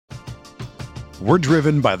We're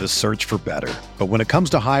driven by the search for better. But when it comes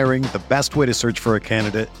to hiring, the best way to search for a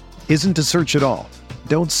candidate isn't to search at all.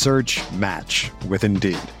 Don't search, match with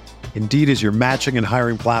Indeed. Indeed is your matching and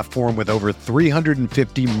hiring platform with over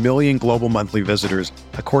 350 million global monthly visitors,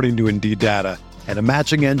 according to Indeed data, and a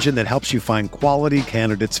matching engine that helps you find quality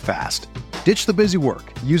candidates fast. Ditch the busy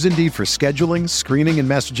work. Use Indeed for scheduling, screening, and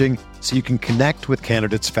messaging so you can connect with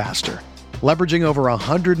candidates faster. Leveraging over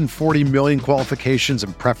 140 million qualifications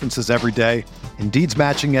and preferences every day, Indeed's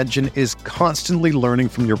matching engine is constantly learning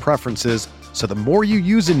from your preferences, so the more you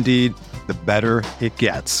use Indeed, the better it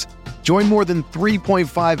gets. Join more than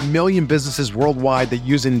 3.5 million businesses worldwide that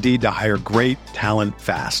use Indeed to hire great talent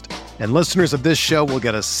fast. And listeners of this show will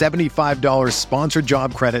get a $75 sponsored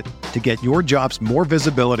job credit to get your jobs more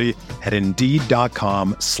visibility at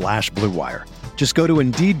Indeed.com/Blue Wire. Just go to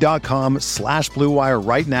Indeed.com/Blue Wire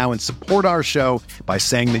right now and support our show by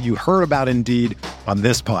saying that you heard about Indeed on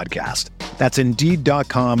this podcast. That's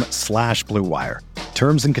Indeed.com/Blue Wire.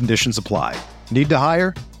 Terms and conditions apply. Need to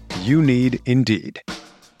hire? You need Indeed.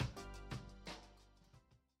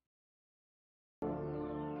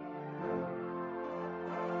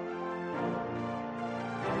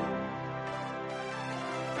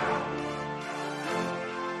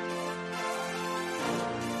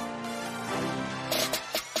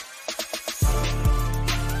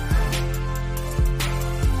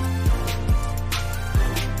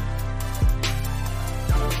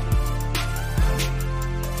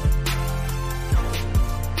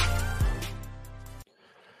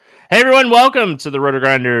 Hey everyone, welcome to the Roto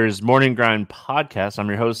Grinders Morning Grind Podcast. I'm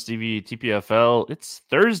your host, Stevie TPFL. It's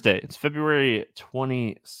Thursday. It's February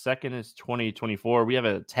 22nd. It's 2024. We have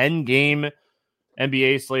a 10-game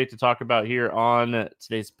NBA slate to talk about here on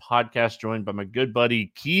today's podcast, joined by my good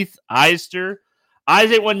buddy, Keith Eister.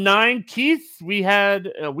 Eyes819. Keith, we had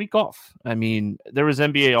a week off. I mean, there was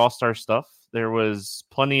NBA All-Star stuff. There was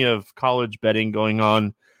plenty of college betting going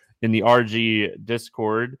on in the RG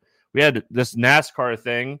Discord. We had this NASCAR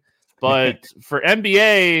thing. But for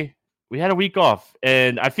NBA, we had a week off,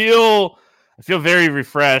 and I feel very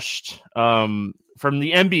refreshed. From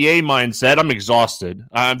the NBA mindset, I'm exhausted.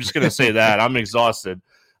 I'm just going to say that. I'm exhausted.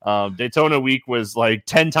 Daytona week was like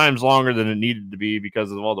 10 times longer than it needed to be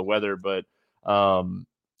because of all the weather. But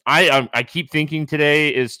I keep thinking today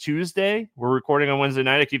is Tuesday. We're recording on Wednesday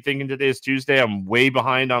night. I keep thinking today is Tuesday. I'm way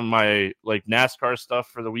behind on my like NASCAR stuff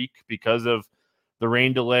for the week because of the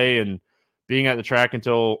rain delay and being at the track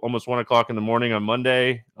until almost 1 o'clock in the morning on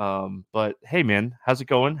Monday. But hey, man, how's it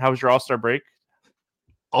going? How was your All-Star break?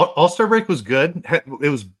 All-Star break was good. It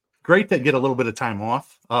was great to get a little bit of time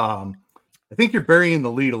off. I think you're burying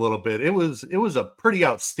the lead a little bit. It was a pretty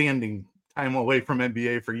outstanding time away from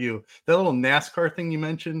NBA for you. That little NASCAR thing you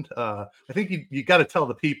mentioned, I think you got to tell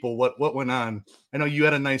the people what went on. I know you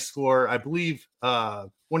had a nice score. I believe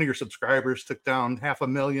one of your subscribers took down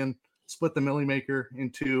 $500,000. Split the Millie Maker in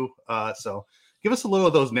two. So give us a little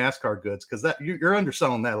of those NASCAR goods, because that you're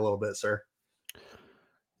underselling that a little bit, sir.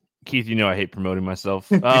 Keith, you know I hate promoting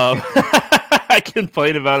myself. I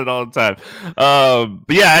complain about it all the time.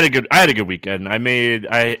 But yeah, I had a good weekend.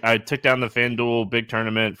 I took down the FanDuel big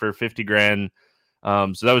tournament for $50,000.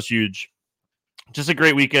 So that was huge. Just a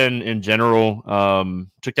great weekend in general.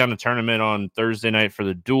 Took down the tournament on Thursday night for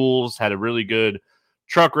the duels. Had a really good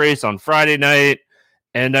truck race on Friday night.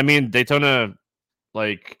 And I mean, Daytona,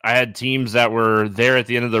 like I had teams that were there at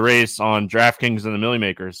the end of the race on DraftKings and the Millie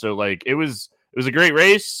Maker. So like it was a great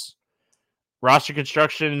race. Roster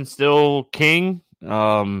construction still king.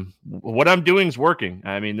 What I'm doing is working.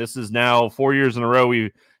 I mean, this is now 4 years in a row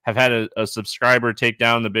we have had a subscriber take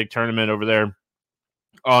down the big tournament over there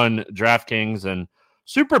on DraftKings, and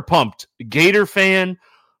super pumped. Gator fan,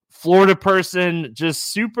 Florida person,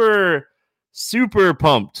 just super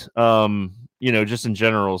pumped. Just in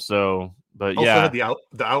general. So, but also yeah, had the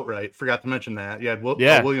outright. Forgot to mention that.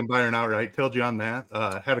 William Byron outright. Told you on that.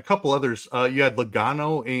 Had a couple others. You had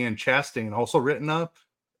Logano and Chastain also written up.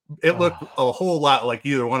 It looked a whole lot like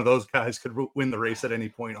either one of those guys could win the race at any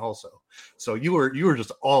point. Also, so you were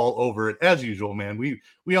just all over it as usual, man.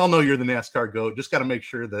 We all know you're the NASCAR GOAT. Just got to make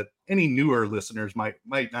sure that any newer listeners might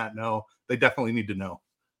not know. They definitely need to know.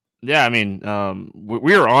 Yeah, I mean,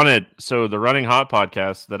 we are on it. So the Running Hot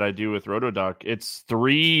podcast that I do with RotoDoc, it's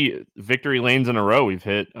 3 victory lanes in a row we've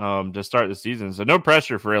hit to start the season. So no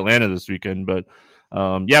pressure for Atlanta this weekend. But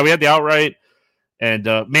we had the outright, and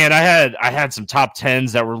man, I had some top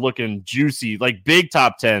 10s that were looking juicy, like big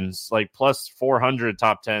top 10s, like plus 400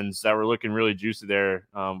 top 10s that were looking really juicy there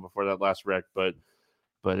before that last wreck. But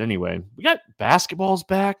But anyway, we got basketball's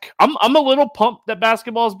back. I'm a little pumped that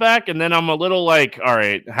basketball's back, and then I'm a little like, all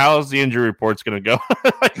right, how's the injury reports going to go?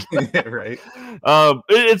 Yeah, right.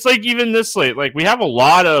 It's like even this slate, like we have a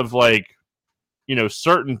lot of like,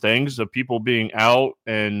 certain things of people being out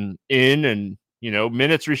and in, and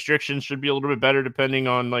minutes restrictions should be a little bit better depending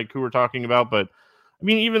on like who we're talking about. But I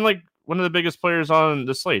mean, even like one of the biggest players on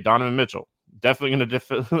the slate, Donovan Mitchell, definitely going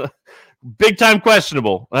to big time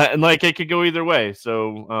questionable, and like it could go either way.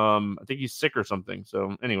 So I think he's sick or something.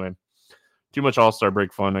 So anyway, too much All-Star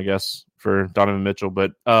break fun, I guess, for Donovan Mitchell.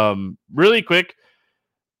 But really quick,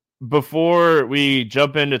 before we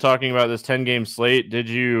jump into talking about this 10-game slate, did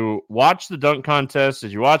you watch the dunk contest?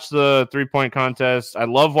 Did you watch the 3-point contest? I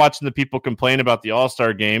love watching the people complain about the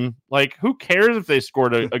All-Star game. Like, who cares if they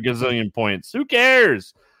scored a gazillion points? Who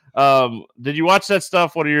cares? Did you watch that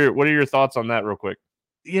stuff? What are your thoughts on that real quick?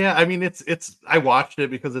 Yeah, I mean, it's I watched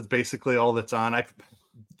it because it's basically all that's on. I've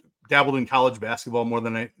dabbled in college basketball more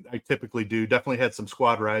than I typically do. Definitely had some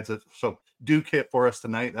squad rides. So Duke hit for us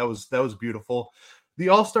tonight. That was beautiful. The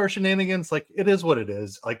All-Star shenanigans, like, it is what it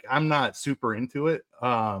is. Like, I'm not super into it.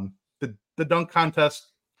 The dunk contest,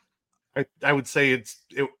 I would say it's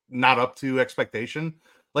not up to expectation.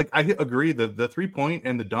 Like, I agree that the 3-point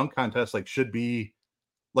and the dunk contest like should be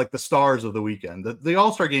like the stars of the weekend. The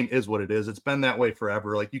All-Star game is what it is. It's been that way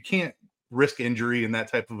forever. Like, you can't risk injury in that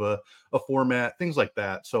type of a format, things like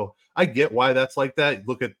that. So I get why that's like that.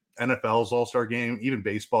 Look at NFL's All-Star game, even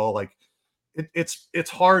baseball. Like, it's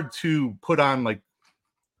hard to put on like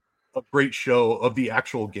a great show of the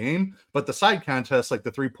actual game, but the side contests, like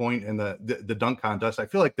the 3-point and the dunk contest, I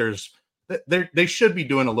feel like they should be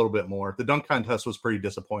doing a little bit more. The dunk contest was pretty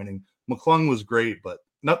disappointing. McClung was great, but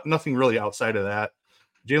nothing really outside of that.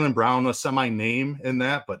 Jaylen Brown, a semi-name in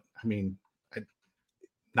that, but I mean,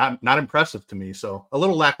 not impressive to me. So a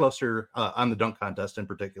little lackluster on the dunk contest in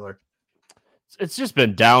particular. It's just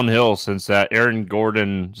been downhill since that Aaron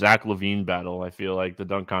Gordon, Zach LaVine battle. I feel like the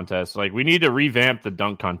dunk contest, like we need to revamp the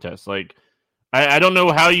dunk contest. Like, I don't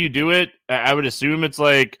know how you do it. I would assume it's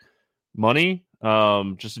like money,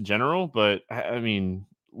 just in general, but I mean,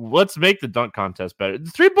 let's make the dunk contest better.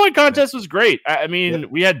 The 3-point contest was great. I mean,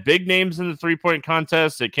 we had big names in the 3-point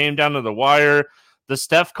contest. It came down to the wire. The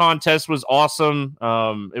Steph contest was awesome.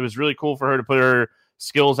 It was really cool for her to put her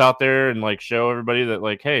skills out there and like show everybody that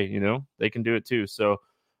like, hey, they can do it too. So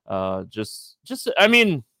just I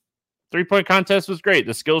mean, 3-point contest was great.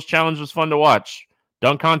 The skills challenge was fun to watch.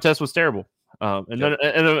 Dunk contest was terrible. And then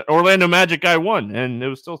an Orlando Magic guy won, and it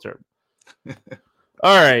was still terrible.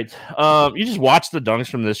 All right. You just watch the dunks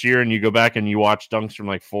from this year, and you go back and you watch dunks from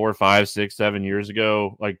like 4, 5, 6, 7 years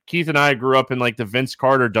ago. Like Keith and I grew up in like the Vince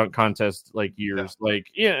Carter dunk contest like years. Yeah. Like,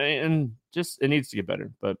 yeah, and just it needs to get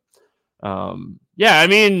better. But yeah, I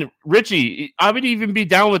mean, Richie, I would even be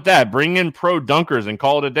down with that. Bring in pro dunkers and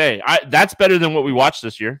call it a day. That's better than what we watched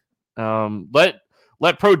this year.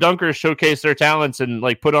 Let pro dunkers showcase their talents and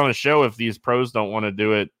like put on a show if these pros don't want to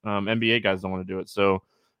do it. NBA guys don't want to do it. So,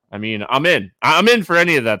 I mean, I'm in for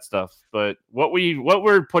any of that stuff. But what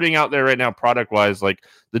we're putting out there right now, product wise, like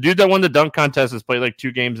the dude that won the dunk contest has played like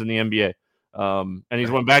 2 games in the NBA, and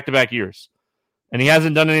he's won back-to-back years. And he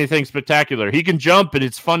hasn't done anything spectacular. He can jump, and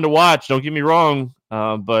it's fun to watch. Don't get me wrong.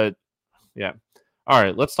 But, yeah. All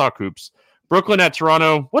right, let's talk hoops. Brooklyn at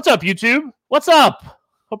Toronto. What's up, YouTube? What's up?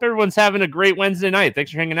 Hope everyone's having a great Wednesday night.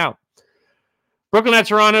 Thanks for hanging out. Brooklyn at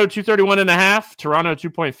Toronto, 231.5. Toronto,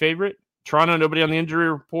 2-point favorite. Toronto, nobody on the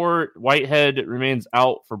injury report. Whitehead remains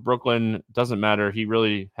out for Brooklyn. Doesn't matter. He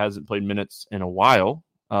really hasn't played minutes in a while.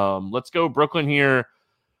 Let's go Brooklyn here.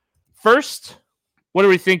 First, what do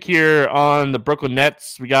we think here on the Brooklyn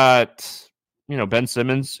Nets? We got, Ben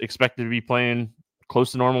Simmons expected to be playing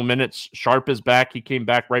close to normal minutes. Sharp is back. He came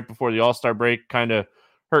back right before the All-Star break, kind of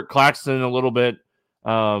hurt Claxton a little bit.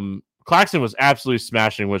 Claxton was absolutely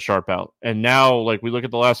smashing with Sharp out. And now, like, we look at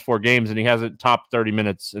the last 4 games, and he hasn't topped 30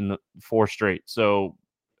 minutes in the 4 straight. So,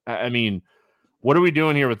 I mean, what are we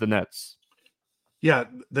doing here with the Nets? Yeah,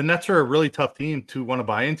 the Nets are a really tough team to want to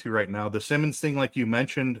buy into right now. The Simmons thing, like you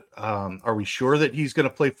mentioned, are we sure that he's going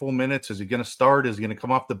to play full minutes? Is he going to start? Is he going to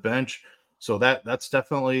come off the bench? So that's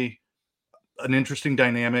definitely an interesting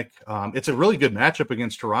dynamic. It's a really good matchup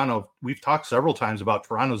against Toronto. We've talked several times about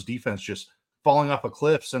Toronto's defense just falling off a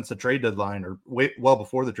cliff since the trade deadline, or well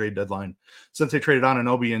before the trade deadline, since they traded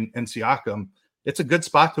Anunoby and Siakam. It's a good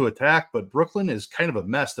spot to attack, but Brooklyn is kind of a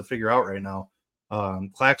mess to figure out right now.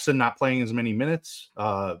 Claxton not playing as many minutes.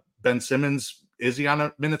 Ben Simmons, is he on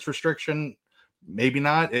a minutes restriction? Maybe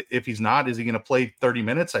not. If he's not, is he going to play 30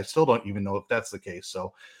 minutes? I still don't even know if that's the case.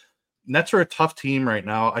 So Nets are a tough team right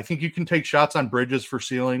now. I think you can take shots on Bridges for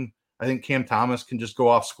ceiling. I think Cam Thomas can just go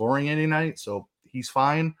off scoring any night, so he's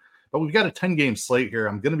fine. But we've got a 10-game slate here.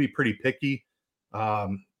 I'm going to be pretty picky. I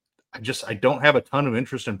don't have a ton of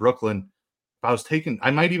interest in Brooklyn. If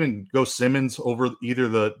I might even go Simmons over either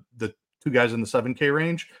the two guys in the 7K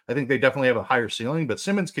range. I think they definitely have a higher ceiling, but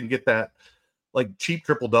Simmons can get that like cheap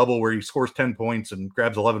triple-double where he scores 10 points and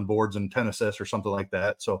grabs 11 boards and 10 assists or something like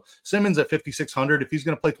that. So Simmons at 5,600, if he's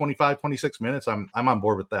going to play 25, 26 minutes, I'm on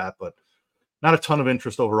board with that, but not a ton of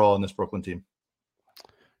interest overall in this Brooklyn team.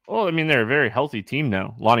 Well, I mean, they're a very healthy team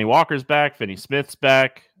now. Lonnie Walker's back, Finney Smith's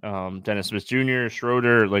back, Dennis Smith Jr.,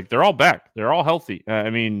 Schroeder, like they're all back. They're all healthy.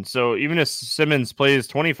 So even if Simmons plays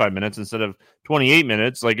 25 minutes instead of 28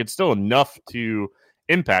 minutes, like it's still enough to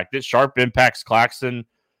impact it. Sharp impacts Claxton.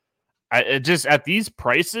 At these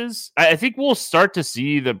prices, I think we'll start to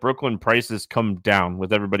see the Brooklyn prices come down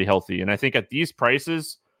with everybody healthy. And I think at these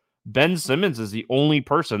prices, Ben Simmons is the only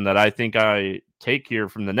person that I think I take here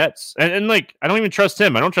from the Nets. And like, I don't even trust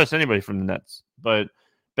him. I don't trust anybody from the Nets. But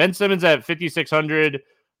Ben Simmons at 5,600,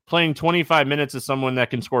 playing 25 minutes is someone that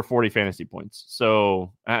can score 40 fantasy points.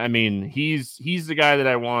 So, I mean, he's the guy that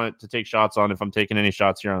I want to take shots on if I'm taking any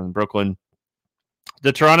shots here on Brooklyn.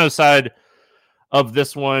 The Toronto side of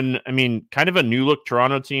this one, I mean, kind of a new look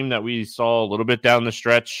Toronto team that we saw a little bit down the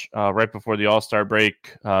stretch right before the All-Star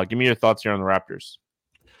break. Give me your thoughts here on the Raptors.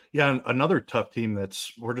 Yeah, another tough team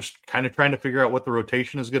we're just kind of trying to figure out what the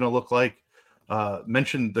rotation is going to look like.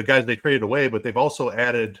 Mentioned the guys they traded away, but they've also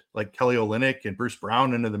added like Kelly Olynyk and Bruce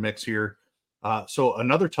Brown into the mix here. So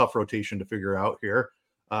another tough rotation to figure out here.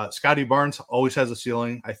 Scotty Barnes always has a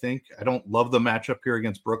ceiling, I think. I don't love the matchup here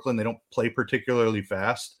against Brooklyn. They don't play particularly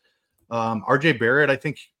fast. RJ Barrett, I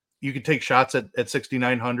think you could take shots at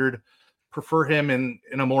 6,900. Prefer him in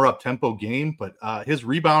a more up-tempo game, but his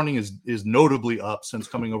rebounding is notably up since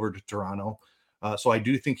coming over to Toronto. So I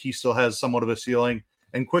do think he still has somewhat of a ceiling,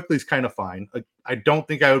 and Quickly's kind of fine. I don't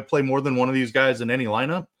think I would play more than one of these guys in any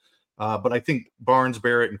lineup, but I think Barnes,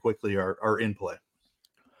 Barrett, and Quickly are in play.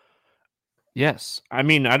 Yes. I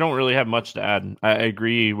mean, I don't really have much to add. I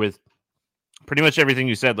agree with pretty much everything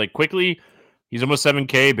you said. Like, Quickly, he's almost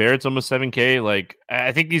 7K. Barrett's almost 7K. Like,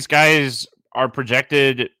 I think these guys are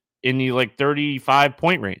projected in the 35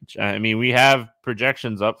 point range. I mean, we have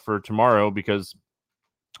projections up for tomorrow because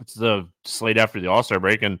it's the slate after the All-Star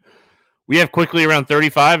break, and we have Quickly around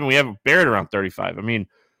 35 and we have Barrett around 35. I mean,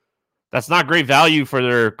 that's not great value for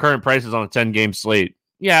their current prices on a 10-game slate.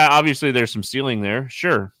 Yeah, obviously there's some ceiling there,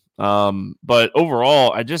 sure. But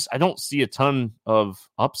overall, I don't see a ton of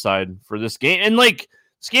upside for this game. And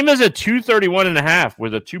this game is a 231.5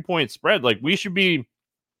 with a 2-point spread. Like, we should be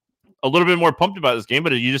a little bit more pumped about this game,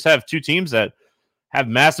 but you just have two teams that have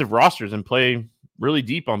massive rosters and play really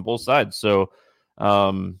deep on both sides. So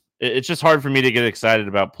it's just hard for me to get excited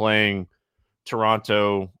about playing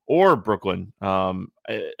Toronto or Brooklyn.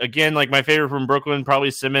 Again, like my favorite from Brooklyn,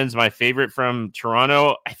 probably Simmons. My favorite from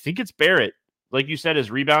Toronto, I think it's Barrett. Like you said, his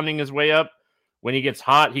rebounding is way up. When he gets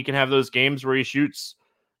hot, he can have those games where he shoots,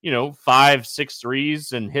 5, 6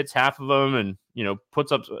 threes and hits half of them and,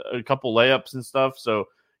 puts up a couple layups and stuff. So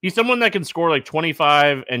he's someone that can score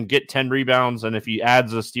 25 and get 10 rebounds. And if he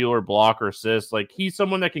adds a steal or block or assist, he's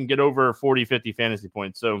someone that can get over 40, 50 fantasy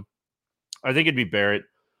points. So I think it'd be Barrett.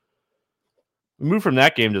 We move from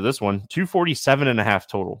that game to this one, 247.5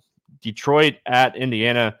 total. Detroit at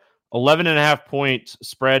Indiana, 11.5 point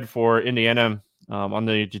spread for Indiana. On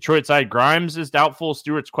the Detroit side, Grimes is doubtful,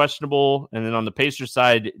 Stewart's questionable. And then on the Pacers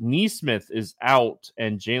side, Nesmith is out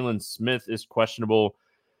and Jalen Smith is questionable.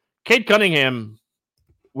 Cade Cunningham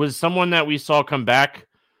was someone that we saw come back.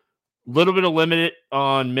 A little bit of limited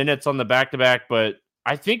on minutes on the back-to-back, but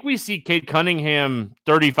I think we see Cade Cunningham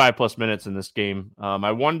 35-plus minutes in this game.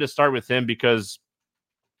 I wanted to start with him because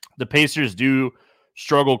the Pacers do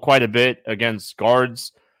struggle quite a bit against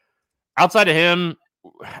guards. Outside of him,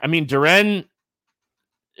 I mean, Duren,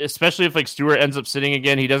 especially if Stewart ends up sitting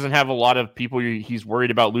again, he doesn't have a lot of people he's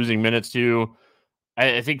worried about losing minutes to.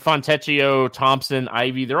 I think Fontecchio, Thompson,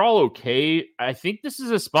 Ivy, they're all okay. I think this is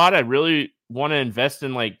a spot I really want to invest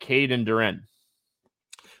in, Cade and Duren.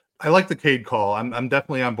 I like the Cade call. I'm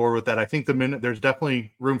definitely on board with that. I think there's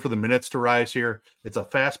definitely room for the minutes to rise here. It's a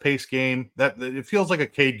fast-paced game. That it feels like a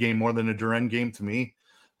Cade game more than a Duren game to me.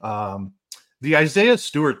 The Isaiah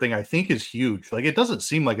Stewart thing I think is huge. It doesn't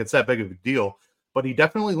seem like it's that big of a deal, but he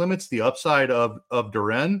definitely limits the upside of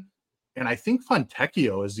Duren. And I think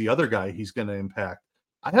Fontecchio is the other guy he's going to impact.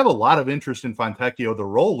 I have a lot of interest in Fontecchio. The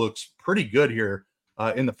role looks pretty good here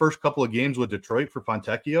in the first couple of games with Detroit for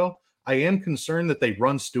Fontecchio. I am concerned that they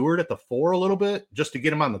run Stewart at the 4 a little bit just to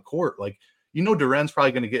get him on the court. Duren's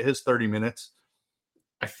probably going to get his 30 minutes.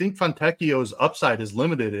 I think Fontecchio's upside is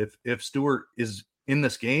limited if Stewart is in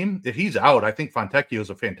this game. If he's out, I think Fontecchio is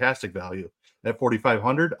a fantastic value at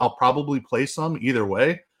 4,500. I'll probably play some either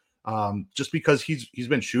way, just because he's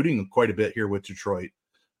been shooting quite a bit here with Detroit,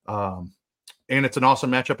 and it's an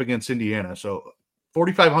awesome matchup against Indiana. So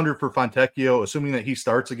 4,500 for Fontecchio, assuming that he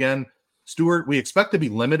starts again. Stewart, we expect to be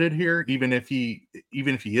limited here, even if he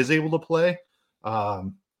is able to play.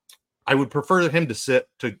 I would prefer him to sit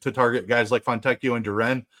to target guys like Fontecchio and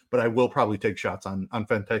Duren, but I will probably take shots on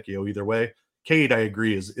Fontecchio either way. Cade, I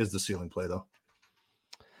agree, is the ceiling play though.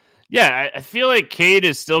 Yeah, I feel like Cade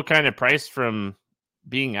is still kind of priced from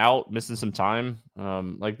being out, missing some time.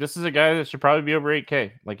 Like this is a guy that should probably be over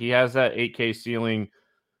 8K. Like he has that 8K ceiling.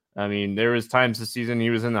 I mean, there was times this season he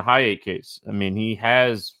was in the high 8Ks. I mean, he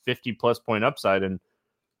has 50+ point upside, and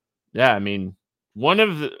yeah, I mean, one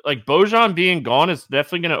of the Bojan being gone is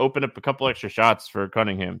definitely going to open up a couple extra shots for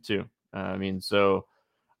Cunningham too. I mean, so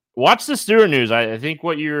watch the Stewart news. I think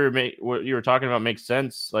what you were talking about makes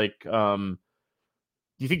sense. Like, do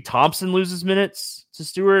you think Thompson loses minutes to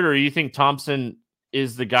Stewart, or do you think Thompson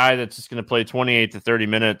is the guy that's just going to play 28 to 30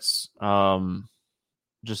 minutes,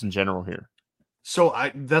 just in general here? So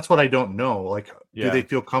that's what I don't know. Like, Yeah. Do they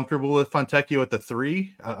feel comfortable with Fontecchio at the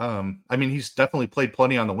 3? I mean, he's definitely played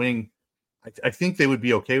plenty on the wing. I think they would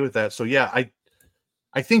be okay with that. So yeah,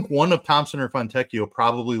 I think one of Thompson or Fontecchio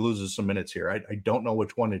probably loses some minutes here. I don't know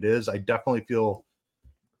which one it is. I definitely feel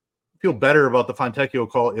better about the Fontecchio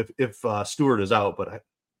call if Stewart is out, but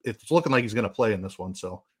it's looking like he's going to play in this one.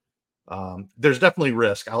 So there's definitely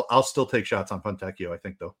risk. I'll still take shots on Fontecchio, I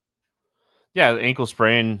think, though. Yeah, the ankle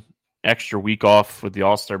sprain, extra week off with the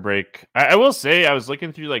All-Star break. I will say I was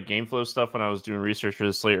looking through game flow stuff when I was doing research for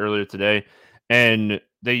the slate earlier today, and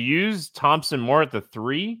they used Thompson more at the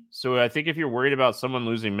 3. So I think if you're worried about someone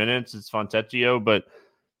losing minutes, it's Fontecchio. But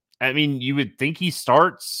I mean, you would think he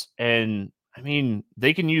starts, and I mean,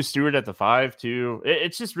 they can use Stewart at the 5 too.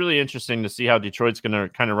 It's just really interesting to see how Detroit's going to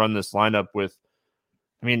kind of run this lineup with.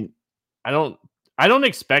 I mean, I don't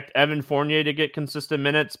expect Evan Fournier to get consistent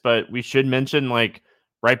minutes, but we should mention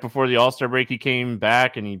right before the All-Star break, he came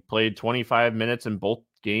back and he played 25 minutes in both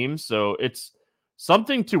games. So it's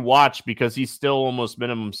something to watch because he's still almost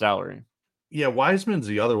minimum salary. Yeah, Wiseman's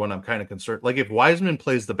the other one I'm kind of concerned. Like if Wiseman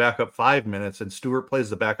plays the backup 5 minutes and Stewart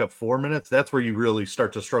plays the backup 4 minutes, that's where you really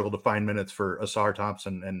start to struggle to find minutes for Asar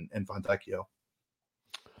Thompson and Fontecchio.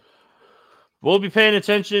 We'll be paying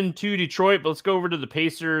attention to Detroit, but let's go over to the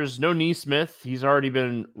Pacers. No Nesmith. He's already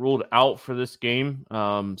been ruled out for this game.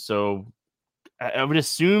 So I would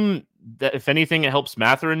assume that if anything, it helps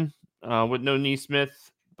Mathurin with no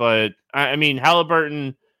Nesmith. But I mean,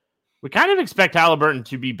 Halliburton, we kind of expect Halliburton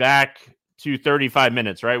to be back to 35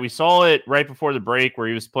 minutes, right? We saw it right before the break where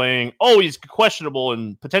he was playing. Oh, he's questionable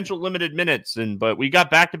and potential limited minutes. But we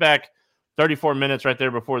got back-to-back 34 minutes right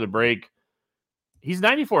there before the break. He's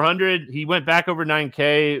 9,400. He went back over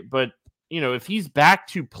 9K, but if he's back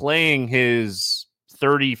to playing his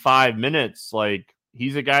 35 minutes,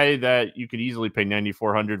 he's a guy that you could easily pay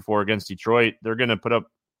 9,400 for against Detroit. They're going to put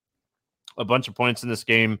up a bunch of points in this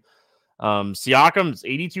game. Siakam's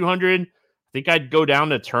 8,200. I think I'd go down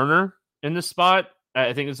to Turner in this spot.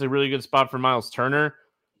 I think it's a really good spot for Miles Turner.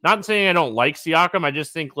 Not saying I don't like Siakam. I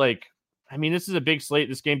just think this is a big slate.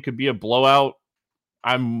 This game could be a blowout.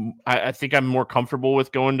 I think I'm more comfortable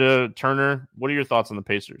with going to Turner. What are your thoughts on the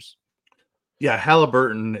Pacers? Yeah,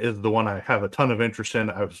 Halliburton is the one I have a ton of interest in.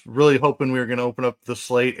 I was really hoping we were going to open up the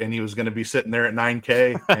slate and he was going to be sitting there at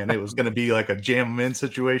 9K and it was going to be like a jam him in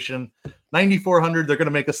situation. 9,400, they're going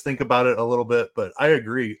to make us think about it a little bit, but I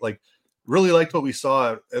agree. Really liked what we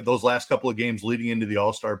saw at those last couple of games leading into the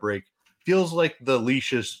All-Star break. Feels like the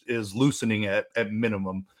leash is loosening at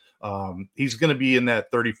minimum. He's going to be in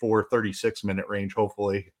that 34, 36 minute range,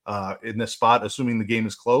 hopefully, in this spot, assuming the game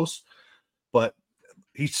is close, but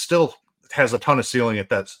he still has a ton of ceiling at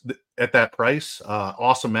that price.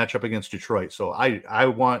 Awesome matchup against Detroit. So I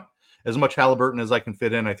want as much Halliburton as I can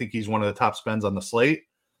fit in. I think he's one of the top spends on the slate.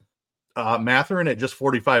 Mathurin at just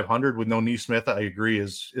 4,500 with no Nesmith, I agree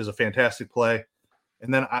is a fantastic play.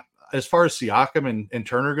 And then as far as Siakam and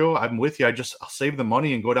Turner go, I'm with you. I'll save the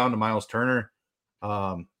money and go down to Miles Turner.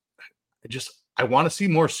 I want to see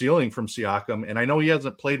more ceiling from Siakam, and I know he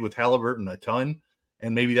hasn't played with Halliburton a ton,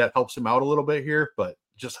 and maybe that helps him out a little bit here, but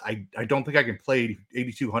I don't think I can play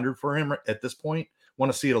 8,200 for him at this point.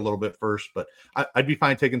 Want to see it a little bit first, but I'd be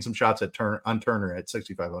fine taking some shots on Turner at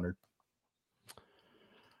 6,500.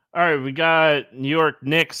 All right, we got New York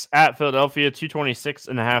Knicks at Philadelphia,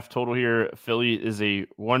 226.5 total here. Philly is a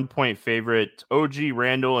 1-point favorite. OG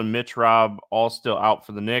Randall and Mitch Robb all still out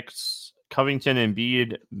for the Knicks. Covington,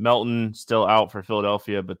 Embiid, Melton still out for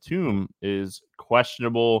Philadelphia. Batum is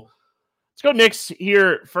questionable. Let's go Knicks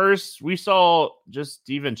here first. We saw just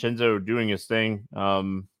DiVincenzo doing his thing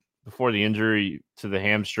before the injury to the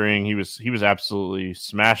hamstring. He was absolutely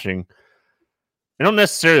smashing. I don't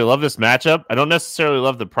necessarily love this matchup. I don't necessarily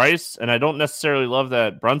love the price, and I don't necessarily love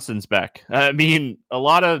that Brunson's back. I mean, a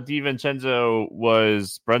lot of DiVincenzo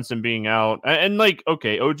was Brunson being out, and like,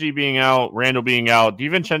 okay, OG being out, Randall being out.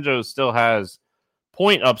 DiVincenzo still has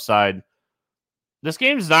point upside. This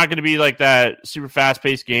game is not going to be like that super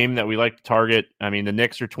fast-paced game that we like to target. I mean, the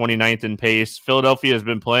Knicks are 29th in pace. Philadelphia has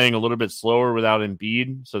been playing a little bit slower without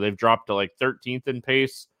Embiid, so they've dropped to like 13th in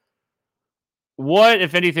pace. What,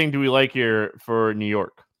 if anything, do we like here for New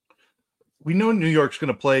York? We know New York's going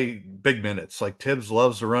to play big minutes. Like Tibbs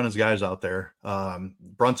loves to run his guys out there.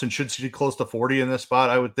 Brunson should see close to 40 in this spot,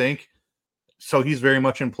 I would think. So he's very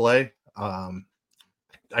much in play.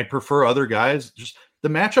 I prefer other guys. Just the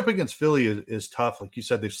matchup against Philly is tough. Like you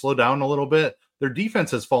said, they've slowed down a little bit. Their defense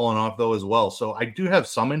has fallen off, though, as well. So I do have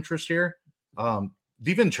some interest here.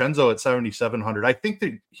 DiVincenzo at 7,700. I think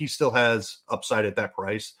that he still has upside at that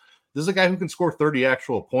price. This is a guy who can score 30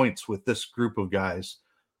 actual points with this group of guys.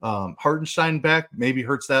 Hartenstein back maybe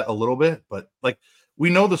hurts that a little bit, but like we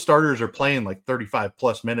know the starters are playing like 35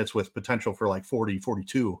 plus minutes with potential for like 40,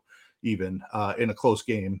 42 even in a close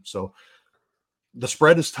game. So the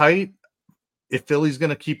spread is tight. If Philly's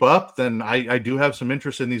going to keep up, then I do have some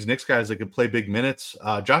interest in these Knicks guys that can play big minutes.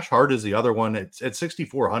 Josh Hart is the other one. It's at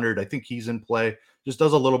 6,400. I think he's in play. Just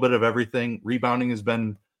does a little bit of everything. Rebounding has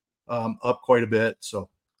been up quite a bit. So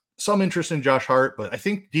some interest in Josh Hart, but I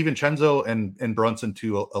think DiVincenzo and Brunson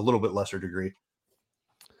to a little bit lesser degree.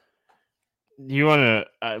 Do you want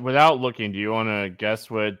to, without looking, do you want to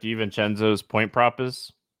guess what DiVincenzo's point prop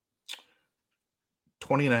is?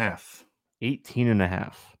 20.5.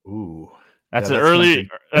 18.5. Ooh. That's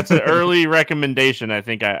an early recommendation. I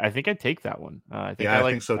think I take that one. I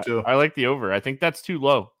think so too. I like the over. I think that's too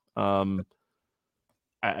low.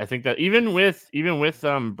 I think that even with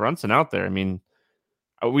Brunson out there, I mean,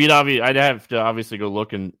 I'd have to obviously go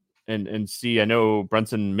look and see. I know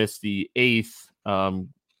Brunson missed the 8th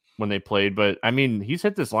when they played, but I mean, he's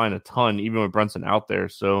hit this line a ton, even with Brunson out there.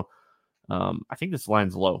 So I think this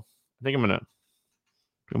line's low. I think I'm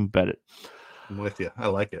gonna bet it. I'm with you. I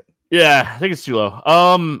like it. Yeah, I think it's too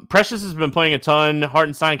low. Precious has been playing a ton.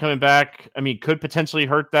 Hartenstein coming back, I mean, could potentially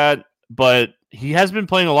hurt that, but he has been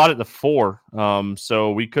playing a lot at the 4.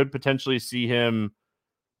 So we could potentially see him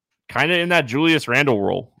kind of in that Julius Randle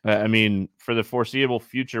role. I mean, for the foreseeable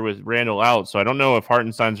future with Randle out. So I don't know if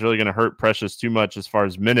Hartenstein's really going to hurt Precious too much as far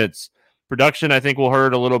as minutes. Production, I think, will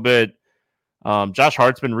hurt a little bit. Josh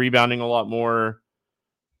Hart's been rebounding a lot more.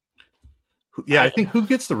 Yeah, I think who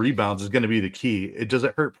gets the rebounds is going to be the key. Does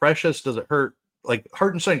it hurt Precious? Does it hurt, like,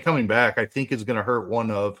 Hartenstein coming back, I think is going to hurt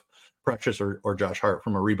one of Precious or Josh Hart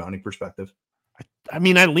from a rebounding perspective. I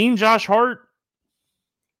mean, I lean Josh Hart,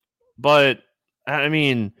 but I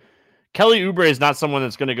mean, Kelly Oubre is not someone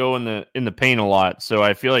that's going to go in the paint a lot. So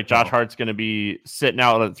I feel like Josh Hart's going to be sitting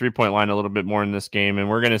out at the 3-point line a little bit more in this game. And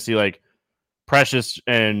we're going to see like Precious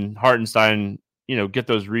and Hartenstein, get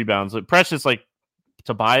those rebounds. Like Precious, like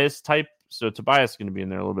Tobias type. So Tobias is going to be in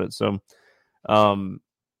there a little bit. So,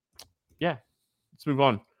 yeah, let's move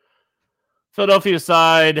on. Philadelphia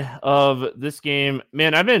side of this game,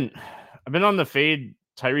 man, I've been on the fade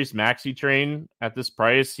Tyrese Maxey train at this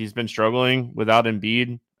price. He's been struggling without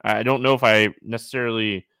Embiid. I don't know if I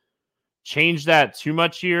necessarily changed that too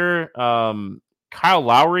much here. Kyle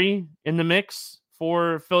Lowry in the mix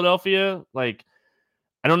for Philadelphia. Like,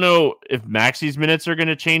 I don't know if Maxey's minutes are going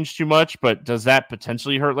to change too much, but does that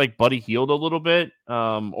potentially hurt like Buddy Hield a little bit?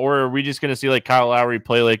 Or are we just going to see like Kyle Lowry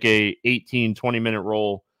play like a 18, 20-minute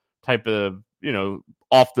role type of,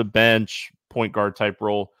 off the bench point guard type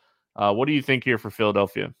role? What do you think here for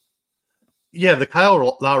Philadelphia? Yeah, the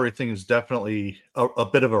Kyle Lowry thing is definitely a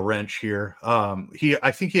bit of a wrench here.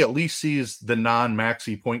 I think he at least sees the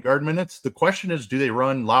non-Maxey point guard minutes. The question is, do they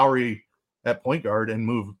run Lowry at point guard and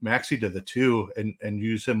move Maxey to the 2 and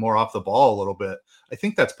use him more off the ball a little bit? I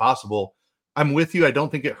think that's possible. I'm with you. I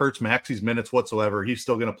don't think it hurts Maxey's minutes whatsoever. He's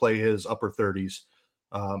still going to play his upper 30s.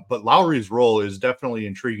 But Lowry's role is definitely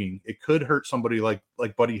intriguing. It could hurt somebody like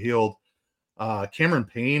Buddy Hield. Cameron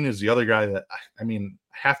Payne is the other guy that, I mean,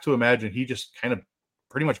 have to imagine he just kind of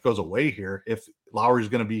pretty much goes away here if Lowry's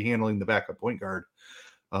going to be handling the backup point guard.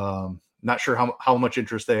 Not sure how much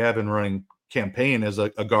interest they have in running Cam Payne as a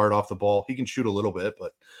guard off the ball. He can shoot a little bit,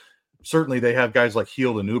 but certainly they have guys like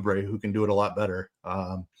Hield and Oubre who can do it a lot better.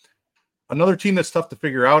 Another team that's tough to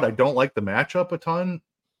figure out. I don't like the matchup a ton.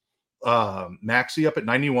 Maxey up at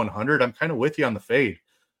 9,100. I'm kind of with you on the fade.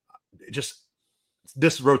 Just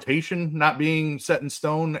this rotation not being set in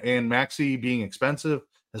stone and Maxey being expensive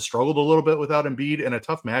has struggled a little bit without Embiid and a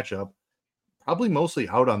tough matchup. Probably mostly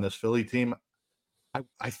out on this Philly team.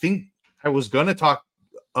 I think I was going to talk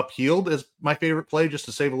up Hield as my favorite play just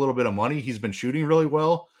to save a little bit of money. He's been shooting really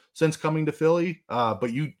well since coming to Philly.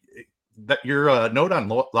 But your note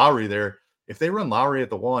on Lowry there, if they run Lowry at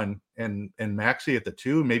the 1 and Maxey at the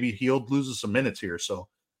 2, maybe Hield loses some minutes here. So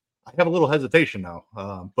I have a little hesitation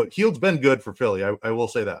now. But Hield's been good for Philly. I will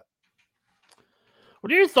say that.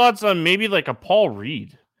 What are your thoughts on maybe like a Paul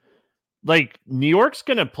Reed? Like New York's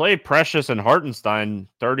going to play Precious and Hartenstein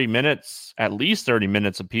 30 minutes, at least 30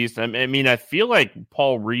 minutes apiece. I mean, I feel like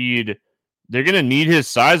Paul Reed, they're going to need his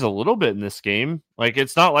size a little bit in this game. Like,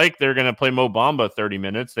 it's not like they're going to play Mo Bamba 30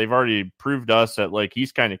 minutes. They've already proved us that like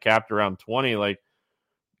he's kind of capped around 20. Like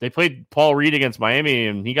they played Paul Reed against Miami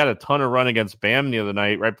and he got a ton of run against Bam the other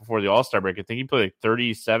night, right before the All-Star break. I think he played like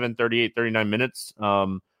 37, 38, 39 minutes.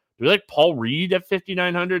 Do we like Paul Reed at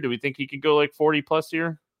 5,900? Do we think he could go like 40 plus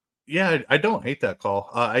here? Yeah, I don't hate that call.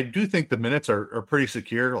 I do think the minutes are pretty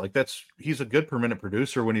secure. Like he's a good per minute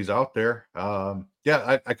producer when he's out there.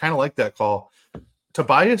 Yeah, I kind of like that call.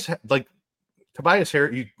 Tobias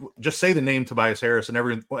Harris, you just say the name Tobias Harris and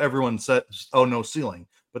everyone says, oh, no ceiling.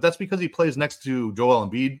 But that's because he plays next to Joel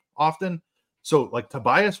Embiid often. So like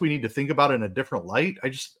Tobias, we need to think about it in a different light.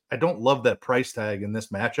 I don't love that price tag in this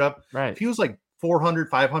matchup. Right. If he was like 400,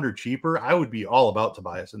 500 cheaper, I would be all about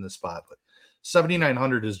Tobias in this spot. But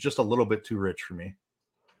 7,900 is just a little bit too rich for me.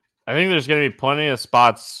 I think there's going to be plenty of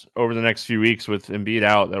spots over the next few weeks with Embiid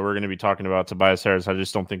out that we're going to be talking about Tobias Harris. I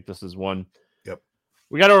just don't think this is one. Yep.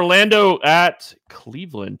 We got Orlando at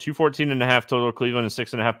Cleveland, 214.5 total. Cleveland is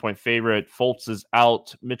 6.5 point favorite. Fultz is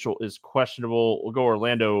out. Mitchell is questionable. We'll go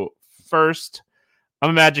Orlando first.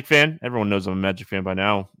 I'm a Magic fan. Everyone knows I'm a Magic fan by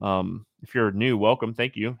now. If you're new, welcome.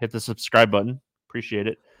 Thank you. Hit the subscribe button. Appreciate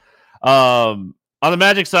it. On the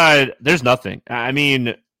Magic side, there's nothing. I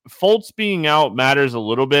mean, Fultz being out matters a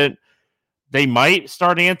little bit. They might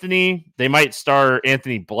start Anthony. They might start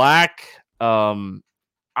Anthony Black.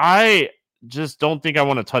 I just don't think I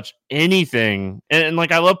want to touch anything. And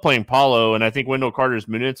like, I love playing Paulo, and I think Wendell Carter's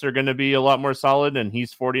minutes are going to be a lot more solid, and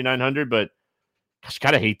he's 4,900. But gosh,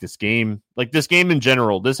 gotta hate this game. Like this game in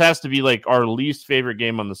general. This has to be like our least favorite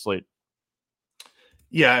game on the slate.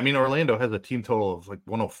 Yeah, I mean, Orlando has a team total of like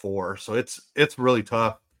 104, so it's really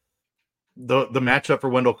tough. The matchup for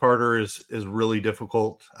Wendell Carter is really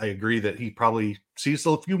difficult. I agree that he probably sees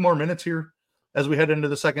a few more minutes here as we head into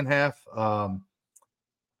the second half. I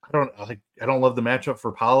don't love the matchup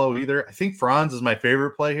for Paolo either. I think Franz is my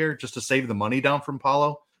favorite play here, just to save the money down from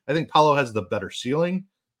Paolo. I think Paolo has the better ceiling,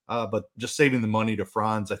 but just saving the money to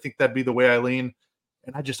Franz, I think that'd be the way I lean.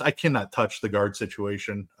 And I cannot touch the guard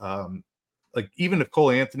situation. Like even if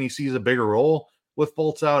Cole Anthony sees a bigger role with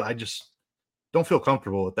Fultz out, I just don't feel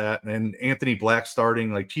comfortable with that. And Anthony Black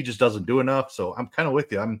starting, like he just doesn't do enough. So I'm kind of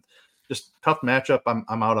with you. I'm just tough matchup.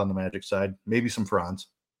 I'm out on the Magic side. Maybe some Franz.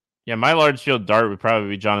 Yeah, my large field dart would probably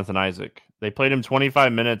be Jonathan Isaac. They played him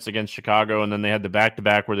 25 minutes against Chicago, and then they had the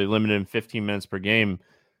back-to-back where they limited him 15 minutes per game.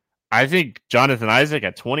 I think Jonathan Isaac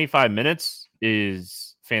at 25 minutes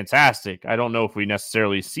is fantastic. I don't know if we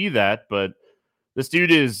necessarily see that, but this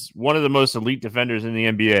dude is one of the most elite defenders in the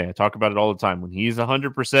NBA. I talk about it all the time. When he's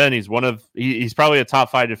 100%, he's probably a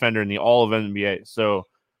top 5 defender in the all of NBA. So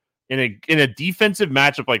in a defensive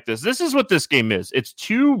matchup like this is what this game is. It's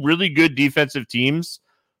two really good defensive teams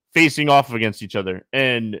facing off against each other.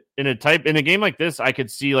 And in a game like this, I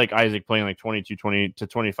could see like Isaac playing like 20 to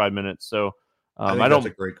 25 minutes. So I think that's a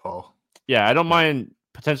great call. Yeah, I don't mind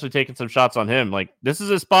potentially taking some shots on him. Like this is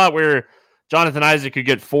a spot where Jonathan Isaac could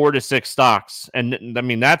get 4 to 6 stocks. And I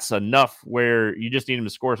mean, that's enough where you just need him to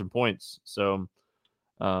score some points. So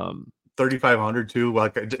 3,500 too.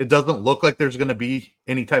 Like it doesn't look like there's going to be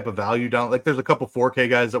any type of value down. Like there's a couple 4K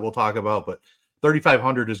guys that we'll talk about, but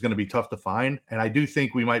 3,500 is going to be tough to find. And I do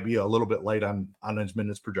think we might be a little bit light on his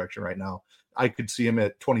minutes projection right now. I could see him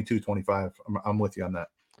at 22, 25. I'm with you on that.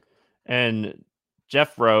 And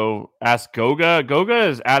Jeff Rowe asked Goga. Goga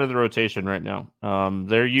is out of the rotation right now.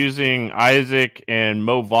 They're using Isaac and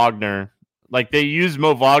Mo Wagner. Like they use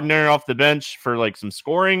Mo Wagner off the bench for like some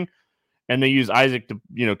scoring, and they use Isaac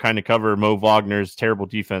to, kind of cover Mo Wagner's terrible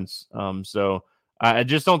defense. So I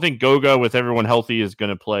just don't think Goga with everyone healthy is going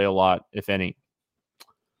to play a lot, if any.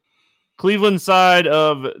 Cleveland side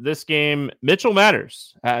of this game, Mitchell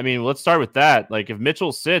matters. I mean, let's start with that. Like if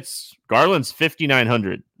Mitchell sits, Garland's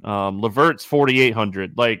 5,900. LeVert's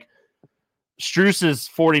 4,800. Like Strus is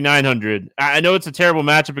 4,900. I know it's a terrible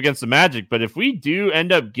matchup against the Magic, but if we do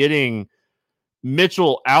end up getting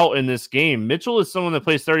Mitchell out in this game, Mitchell is someone that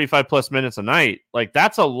plays 35 plus minutes a night. Like,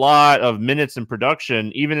 that's a lot of minutes in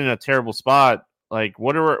production, even in a terrible spot. Like,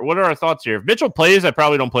 what are our thoughts here? If Mitchell plays, I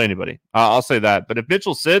probably don't play anybody. I'll say that. But if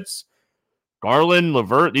Mitchell sits, Garland,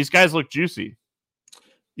 LeVert, these guys look juicy.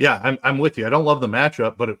 Yeah, I'm with you. I don't love the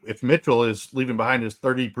matchup, but if Mitchell is leaving behind his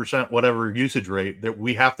 30% whatever usage rate, that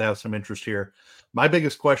we have to have some interest here. My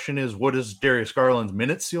biggest question is, what does Darius Garland's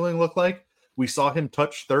minute ceiling look like? We saw him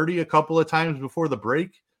touch 30 a couple of times before the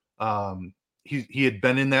break. He had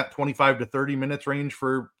been in that 25 to 30 minutes range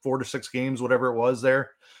for 4 to 6 games, whatever it was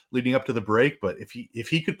there leading up to the break. But if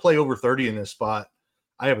he could play over 30 in this spot,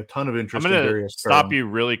 I have a ton of interest in Darius Garland. I'm going to stop you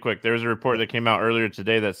really quick. There's a report that came out earlier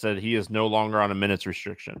today that said he is no longer on a minutes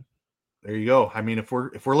restriction. There you go. I mean, if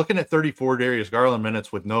we're looking at 34 Darius Garland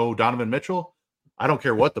minutes with no Donovan Mitchell, I don't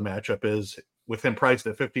care what the matchup is. With him priced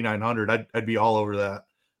at 5,900, I'd be all over that.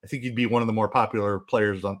 I think he'd be one of the more popular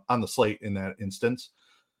players on the slate in that instance.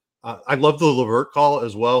 I love the LeVert call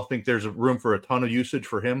as well. I think there's room for a ton of usage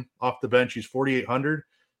for him off the bench. He's 4,800.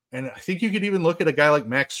 And I think you could even look at a guy like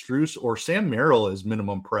Max Strus or Sam Merrill as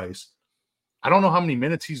minimum price. I don't know how many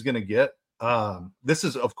minutes he's going to get. This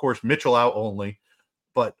is, of course, Mitchell out only.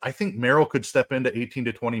 But I think Merrill could step into 18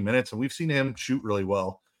 to 20 minutes. And we've seen him shoot really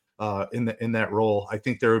well in that role. I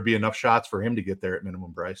think there would be enough shots for him to get there at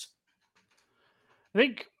minimum price. I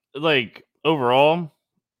think, like, overall,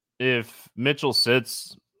 if Mitchell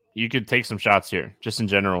sits, you could take some shots here, just in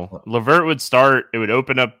general. LeVert would start. It would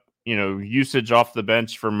open up, usage off the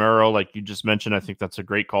bench for Merrill, like you just mentioned. I think that's a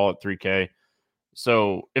great call at 3K.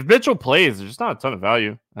 So if Mitchell plays, there's just not a ton of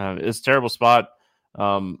value. It's a terrible spot.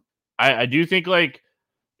 I do think, like,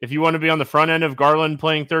 if you want to be on the front end of Garland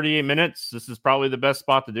playing 38 minutes, this is probably the best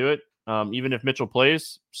spot to do it, even if Mitchell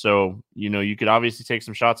plays. So, you could obviously take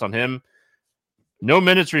some shots on him. No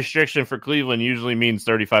minutes restriction for Cleveland usually means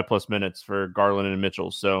 35 plus minutes for Garland and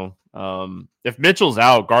Mitchell. So if Mitchell's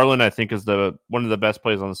out, Garland, I think, is one of the best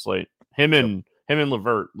plays on the slate. Him and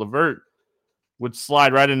LeVert. LeVert would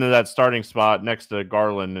slide right into that starting spot next to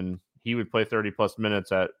Garland, and he would play 30 plus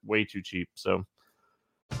minutes at way too cheap. So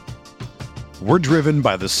we're driven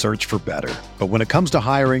by the search for better. But when it comes to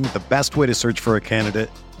hiring, the best way to search for a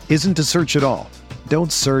candidate isn't to search at all.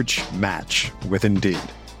 Don't search, match with Indeed.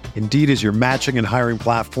 Indeed is your matching and hiring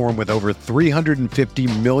platform with over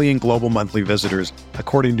 350 million global monthly visitors,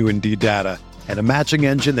 according to Indeed data, and a matching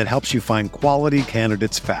engine that helps you find quality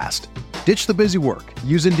candidates fast. Ditch the busy work.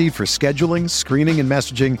 Use Indeed for scheduling, screening, and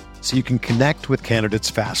messaging so you can connect with candidates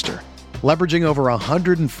faster. Leveraging over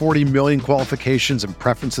 140 million qualifications and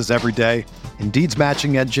preferences every day, Indeed's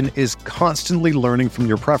matching engine is constantly learning from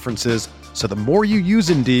your preferences, so the more you use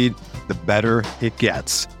Indeed, the better it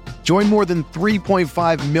gets. Join more than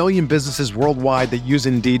 3.5 million businesses worldwide that use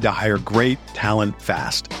Indeed to hire great talent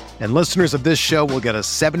fast. And listeners of this show will get a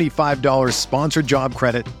 $75 sponsored job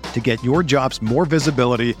credit to get your jobs more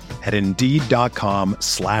visibility at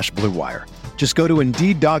Indeed.com/Blue Wire. Just go to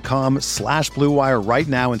Indeed.com/Blue Wire right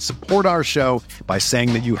now and support our show by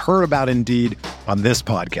saying that you heard about Indeed on this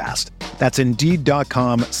podcast. That's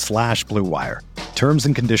Indeed.com/Blue Wire. Terms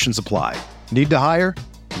and conditions apply. Need to hire?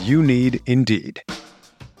 You need Indeed.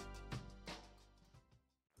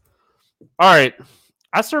 All right.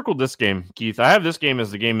 I circled this game, Keith. I have this game as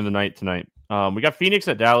the game of the night tonight. We got Phoenix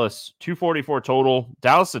at Dallas, 244 total.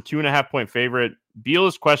 Dallas a 2.5-point favorite. Beal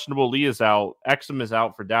is questionable. Lee is out. Exum is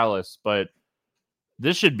out for Dallas, but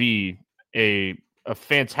this should be a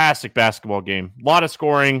fantastic basketball game. A lot of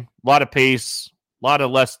scoring, a lot of pace, a lot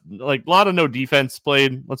of no defense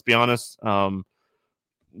played. Let's be honest.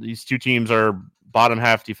 These two teams are bottom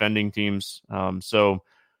half defending teams. So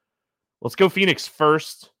let's go Phoenix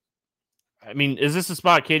first. I mean, is this a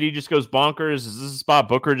spot KD just goes bonkers? Is this a spot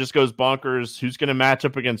Booker just goes bonkers? Who's going to match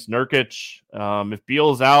up against Nurkic? If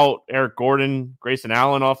Beal's out, Eric Gordon, Grayson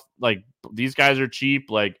Allen off, like, these guys are cheap.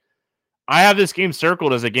 Like, I have this game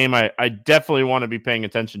circled as a game I definitely want to be paying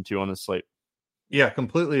attention to on this slate. Yeah,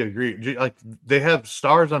 completely agree. Like, they have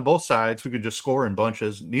stars on both sides who could just score in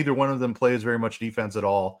bunches. Neither one of them plays very much defense at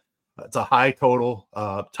all. It's a high total,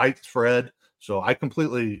 tight spread. So I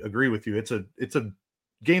completely agree with you. It's a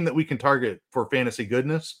game that we can target for fantasy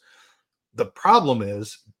goodness. The problem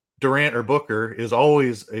is Durant or Booker is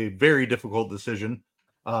always a very difficult decision.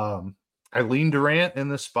 I lean Durant in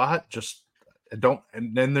this spot.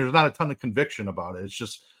 And then there's not a ton of conviction about it. It's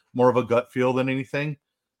just more of a gut feel than anything.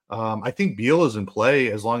 I think Beal is in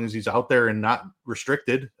play as long as he's out there and not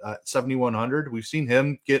restricted at 7,100. We've seen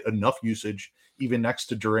him get enough usage even next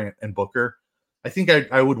to Durant and Booker. I think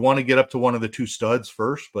I would want to get up to one of the two studs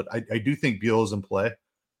first, but I do think Beal is in play.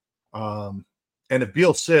 And if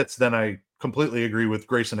Beal sits, then I completely agree with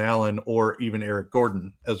Grayson Allen or even Eric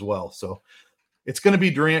Gordon as well. So it's going to be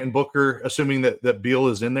Durant and Booker, assuming that Beal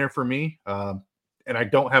is in there for me. And I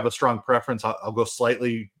don't have a strong preference. I'll go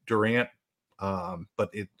slightly Durant,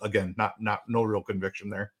 but again, no real conviction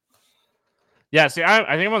there. Yeah, see,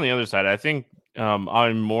 I think I'm on the other side. I think I'm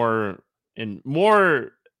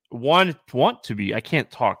want to be. I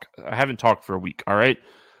can't talk. I haven't talked for a week. All right,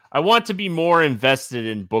 I want to be more invested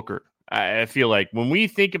in Booker. I feel like when we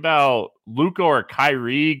think about Luka or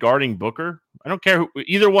Kyrie guarding Booker, I don't care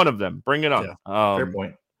either one of them. Bring it on. Yeah, fair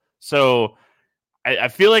point. So I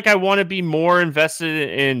feel like I want to be more invested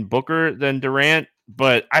in Booker than Durant,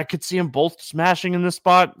 but I could see them both smashing in this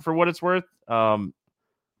spot for what it's worth.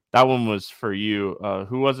 That one was for you.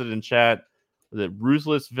 Who was it in chat? Was it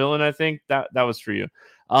Ruthless Villain? I think that was for you.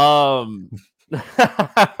 But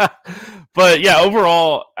yeah,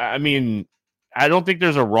 overall, I mean, I don't think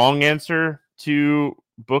there's a wrong answer to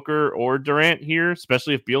Booker or Durant here,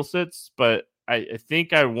 especially if Beal sits. But I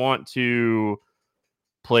think I want to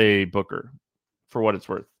play Booker for what it's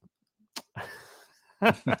worth.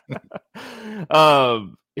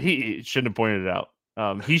 He shouldn't have pointed it out.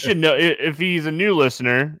 He should know if he's a new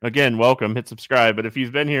listener. Again, welcome. Hit subscribe. But if he's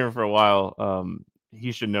been here for a while,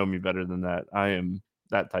 he should know me better than that. I am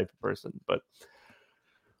that type of person. But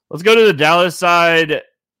let's go to the Dallas side.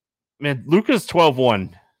 Man, Luka's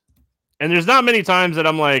 12-1. And there's not many times that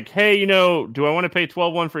I'm like, hey, do I want to pay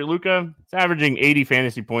 12-1 for Luka? It's averaging 80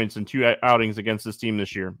 fantasy points in 2 outings against this team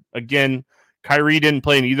this year. Again, Kyrie didn't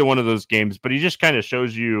play in either one of those games, but he just kind of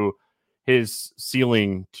shows you his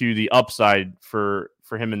ceiling to the upside for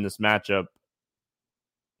him in this matchup.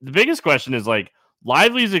 The biggest question is, like,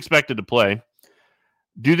 Lively is expected to play.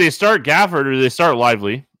 Do they start Gafford or do they start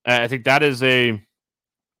Lively? I think that is a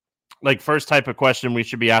first type of question we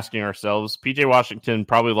should be asking ourselves. PJ Washington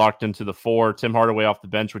probably locked into the 4. Tim Hardaway off the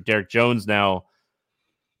bench with Derek Jones now.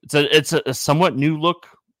 It's a somewhat new look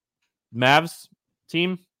Mavs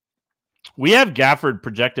team. We have Gafford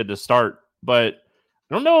projected to start, but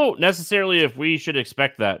I don't know necessarily if we should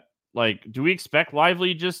expect that. Like, do we expect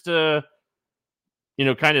Lively just to,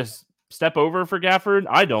 kind of step over for Gafford?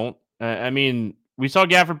 I don't. I mean, we saw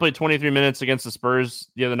Gafford play 23 minutes against the Spurs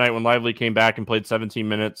the other night when Lively came back and played 17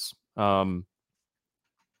 minutes. I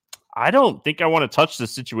don't think I want to touch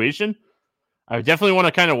this situation. I definitely want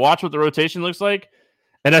to kind of watch what the rotation looks like.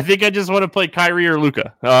 And I think I just want to play Kyrie or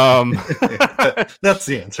Luka. That's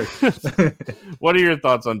the answer. What are your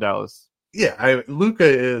thoughts on Dallas? Yeah, Luka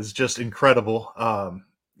is just incredible.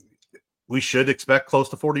 We should expect close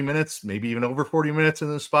to 40 minutes, maybe even over 40 minutes in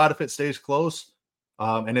the spot if it stays close.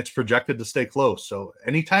 And it's projected to stay close. So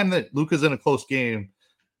anytime that Luka's in a close game,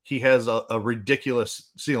 he has a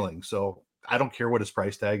ridiculous ceiling. So I don't care what his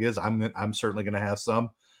price tag is. I'm certainly going to have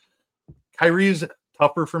some. Kyrie's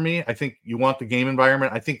tougher for me. I think you want the game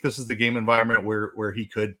environment. I think this is the game environment where he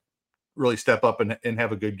could really step up and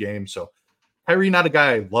have a good game. So Kyrie, not a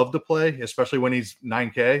guy I love to play, especially when he's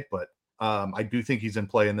 9K, but I do think he's in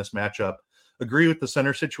play in this matchup. Agree with the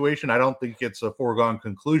center situation. I don't think it's a foregone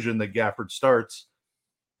conclusion that Gafford starts.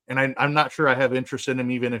 And I'm not sure I have interest in him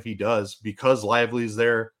even if he does, because Lively's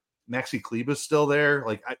there. Maxi Kleber's still there.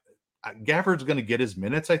 Like, Gafford's going to get his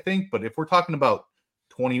minutes, I think. But if we're talking about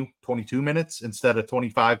 20, 22 minutes instead of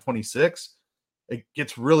 25, 26, it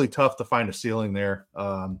gets really tough to find a ceiling there.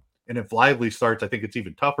 And if Lively starts, I think it's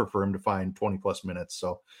even tougher for him to find 20-plus minutes.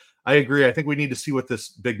 So I agree. I think we need to see what this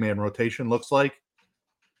big man rotation looks like.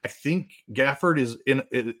 I think Gafford is in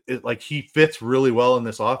it, like, he fits really well in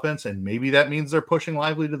this offense, and maybe that means they're pushing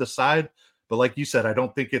Lively to the side. But like you said, I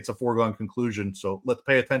don't think it's a foregone conclusion. So let's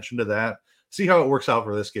pay attention to that. See how it works out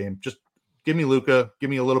for this game. Just give me Luka. Give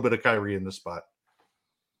me a little bit of Kyrie in this spot.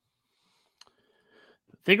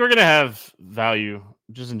 I think we're going to have value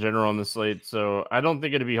just in general on the slate. So I don't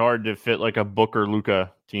think it'd be hard to fit like a Booker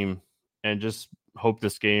Luka team and just hope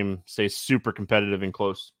this game stays super competitive and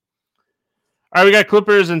close. All right, we got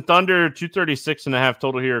Clippers and Thunder, 236.5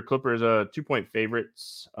 total here. Clippers 2-point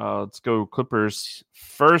favorites. Let's go Clippers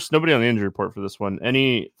first. Nobody on the injury report for this one.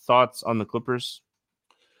 Any thoughts on the Clippers?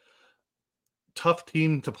 Tough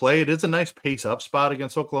team to play. It is a nice pace up spot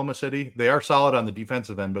against Oklahoma City. They are solid on the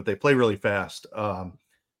defensive end, but they play really fast. I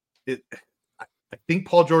think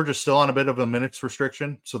Paul George is still on a bit of a minutes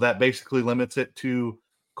restriction, so that basically limits it to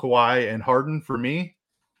Kawhi and Harden for me.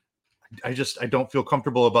 I don't feel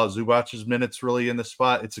comfortable about Zubac's minutes really in this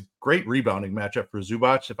spot. It's a great rebounding matchup for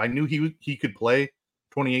Zubac. If I knew he could play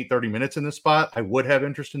 28, 30 minutes in this spot, I would have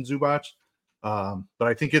interest in Zubac. But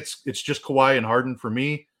I think it's just Kawhi and Harden for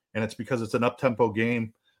me. and it's because it's an up-tempo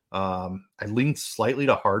game. I lean slightly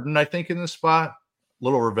to Harden, I think, in this spot.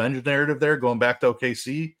 Little revenge narrative there, going back to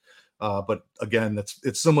OKC. But again,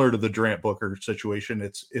 it's similar to the Durant Booker situation.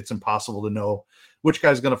 It's impossible to know which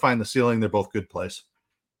guy's going to find the ceiling. They're both good plays.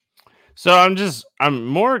 So I'm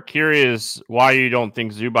more curious why you don't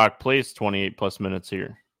think Zubac plays 28 plus minutes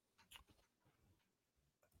here.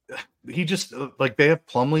 He just, like, they have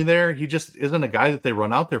Plumlee there. He just isn't a guy that they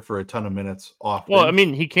run out there for a ton of minutes often. Well, I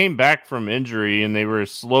mean, he came back from injury and they were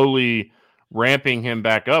slowly ramping him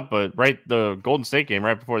back up, but the Golden State game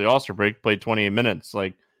right before the All-Star break played 28 minutes.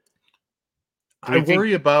 Like, I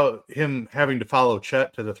worry about him having to follow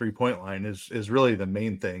Chet to the 3-point line is really the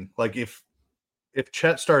main thing. Like, if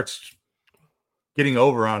Chet starts getting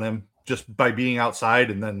over on him just by being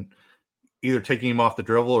outside and then either taking him off the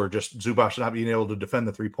dribble or just Zubac not being able to defend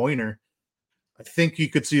the 3-pointer, I think you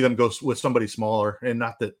could see them go with somebody smaller, and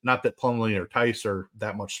not that Plumlee or Tice are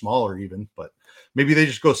that much smaller even, but maybe they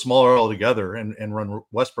just go smaller altogether and run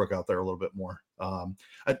Westbrook out there a little bit more.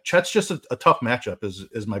 Chet's just a tough matchup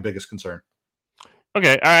is my biggest concern.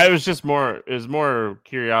 Okay, I was just more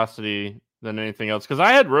curiosity than anything else, because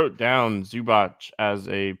I had wrote down Zubac as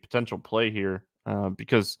a potential play here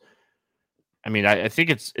because, I mean, I think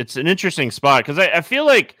it's an interesting spot because I feel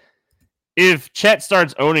like if Chet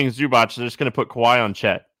starts owning Zubac, they're just going to put Kawhi on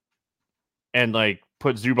Chet and like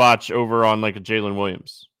put Zubac over on like a Jalen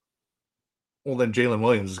Williams. Well, then Jalen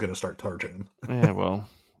Williams is going to start targeting him. Yeah, well,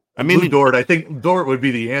 I mean, Dort. I think Dort would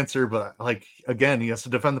be the answer, but like again, he has to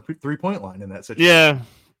defend the 3-point line in that situation.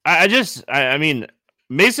 Yeah, I mean,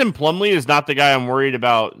 Mason Plumlee is not the guy I'm worried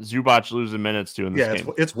about Zubac losing minutes to in this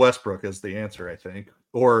game. It's Westbrook is the answer, I think,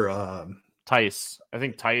 or Tice. I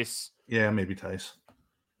think Tice. Yeah, maybe Tice.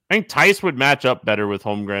 I think Tice would match up better with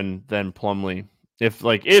Holmgren than Plumlee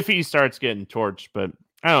if he starts getting torched. But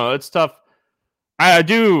I don't know, it's tough. I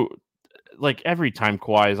do like every time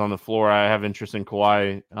Kawhi is on the floor, I have interest in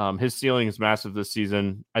Kawhi. His ceiling is massive this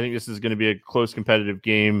season. I think this is going to be a close competitive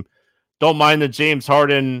game. Don't mind the James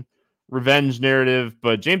Harden revenge narrative,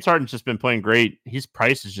 but James Harden's just been playing great. His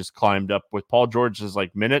price has just climbed up with Paul George's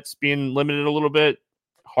like minutes being limited a little bit.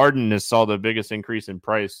 Harden has saw the biggest increase in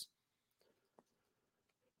price.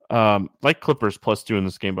 Like Clippers +2 in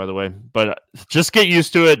this game, by the way, but just get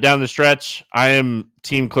used to it down the stretch. I am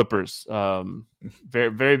team Clippers. Very,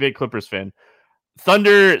 very big Clippers fan.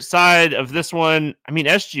 Thunder side of this one, I mean,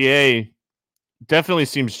 SGA definitely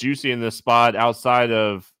seems juicy in this spot outside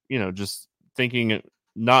of, just thinking,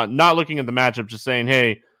 not looking at the matchup, just saying,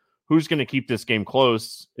 hey, who's going to keep this game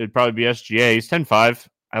close? It'd probably be SGA. He's 10-5.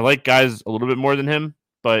 I like guys a little bit more than him,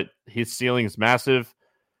 but his ceiling is massive.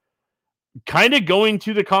 Kind of going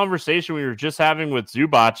to the conversation we were just having with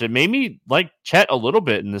Zubac, it made me like Chet a little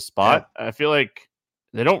bit in this spot. Yeah. I feel like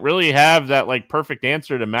they don't really have that like perfect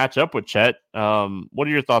answer to match up with Chet. What are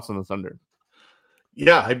your thoughts on the Thunder?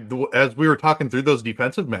 Yeah, as we were talking through those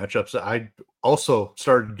defensive matchups, I also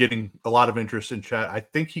started getting a lot of interest in Chet. I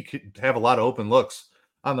think he could have a lot of open looks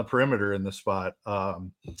on the perimeter in this spot.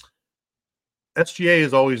 SGA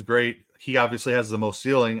is always great. He obviously has the most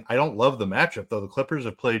ceiling. I don't love the matchup, though. The Clippers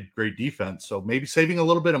have played great defense, so maybe saving a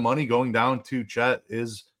little bit of money going down to Chet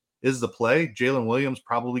is the play. Jalen Williams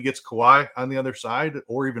probably gets Kawhi on the other side,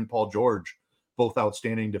 or even Paul George, both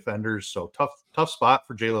outstanding defenders. So tough spot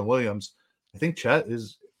for Jalen Williams. I think Chet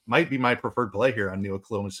might be my preferred play here on the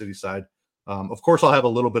Oklahoma City side. Of course, I'll have a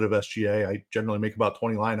little bit of SGA. I generally make about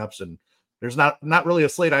 20 lineups, and there's not really a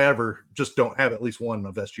slate I ever just don't have at least one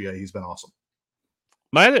of SGA. He's been awesome.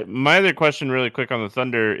 My other question really quick on the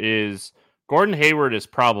Thunder is Gordon Hayward is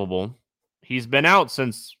probable. He's been out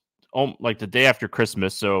since like the day after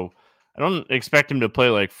Christmas, so I don't expect him to play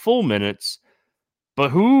like full minutes. But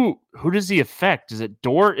who does he affect? Is it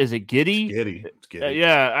Dort? Is it Giddey? It's Giddey.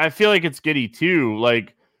 Yeah, I feel like it's Giddey too.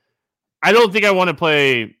 Like, I don't think I want to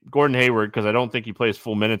play Gordon Hayward because I don't think he plays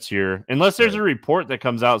full minutes here. Unless there's a report that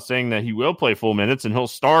comes out saying that he will play full minutes and he'll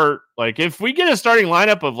start. Like, if we get a starting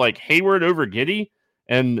lineup of like Hayward over Giddey,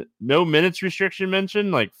 and no minutes restriction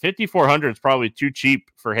mentioned, like 5,400 is probably too cheap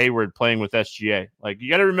for Hayward playing with SGA. Like, you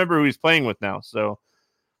got to remember who he's playing with now. So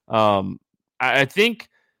I think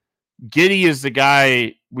Giddey is the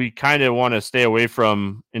guy we kind of want to stay away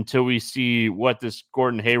from until we see what this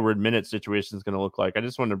Gordon Hayward minute situation is going to look like. I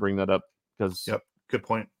just wanted to bring that up because good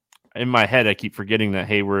point. In my head, I keep forgetting that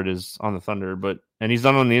Hayward is on the Thunder, and he's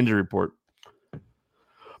not on the injury report.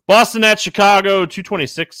 Boston at Chicago,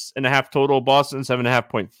 226.5 total. Boston 7.5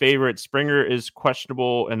 point favorite. Springer is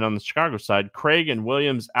questionable, and on the Chicago side, Craig and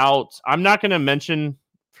Williams out. I'm not going to mention,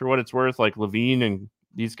 for what it's worth, like Levine and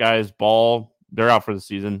these guys. Ball, they're out for the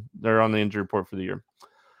season. They're on the injury report for the year.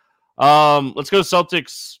 Let's go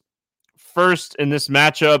Celtics first in this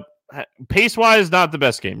matchup. Pace-wise, not the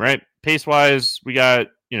best game, right? Pace-wise, we got,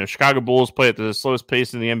 Chicago Bulls play at the slowest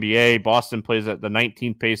pace in the NBA. Boston plays at the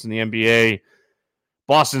 19th pace in the NBA.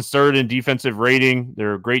 Boston's third in defensive rating.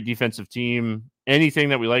 They're a great defensive team. Anything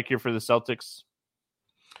that we like here for the Celtics?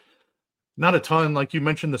 Not a ton. Like you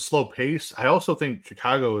mentioned, the slow pace. I also think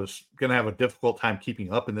Chicago is going to have a difficult time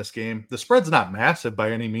keeping up in this game. The spread's not massive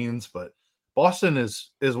by any means, but Boston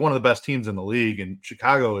is one of the best teams in the league, and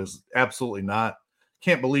Chicago is absolutely not.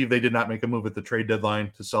 Can't believe they did not make a move at the trade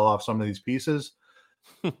deadline to sell off some of these pieces.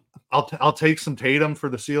 I'll take some Tatum for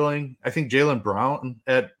the ceiling. I think Jaylen Brown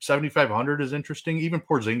at 7,500 is interesting. Even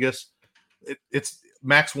Porzingis, it's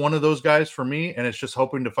max one of those guys for me, and it's just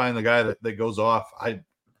hoping to find the guy that goes off.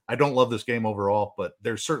 I don't love this game overall, but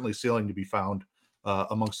there's certainly ceiling to be found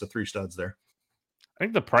amongst the three studs there. I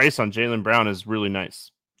think the price on Jaylen Brown is really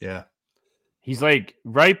nice. Yeah. He's like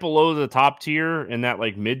right below the top tier in that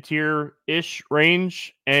like mid-tier ish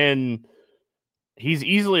range. And he's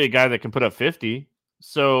easily a guy that can put up 50.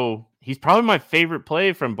 So he's probably my favorite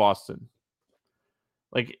play from Boston.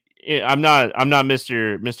 Like I'm not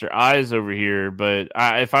Mr. Eyes over here, but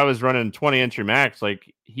if I was running 20 entry max,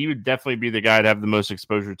 like he would definitely be the guy to have the most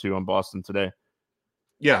exposure to on Boston today.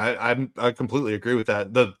 Yeah, I completely agree with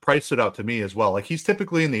that. The price stood out to me as well. Like he's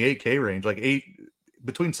typically in the 8K range, like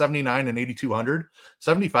between 79 and 8,200.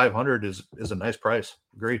 7,500 is a nice price.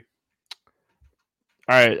 Agreed.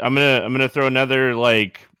 All right, I'm gonna throw another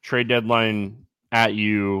like trade deadline at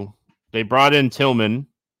you. They brought in Tillman.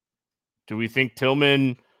 Do we think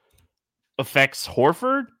Tillman affects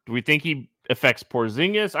Horford? Do we think he affects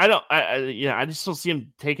Porzingis? I just don't see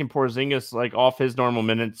him taking Porzingis like off his normal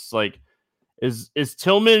minutes. Like, is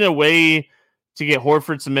Tillman a way to get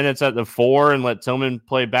Horford some minutes at the 4 and let Tillman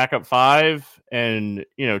play backup 5, and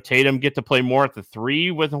Tatum get to play more at the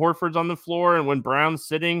 3 with Horford's on the floor, and when Brown's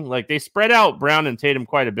sitting, like they spread out Brown and Tatum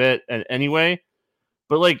quite a bit anyway.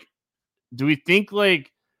 But like, do we think like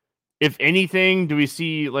if anything, do we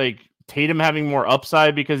see like Tatum having more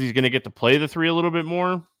upside because he's going to get to play the 3 a little bit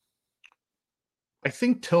more? I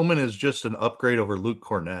think Tillman is just an upgrade over Luke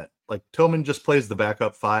Cornett. Like Tillman just plays the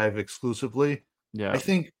backup 5 exclusively. Yeah. I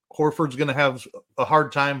think Horford's going to have a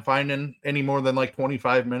hard time finding any more than like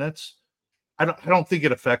 25 minutes. I don't think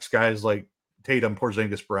it affects guys like Tatum,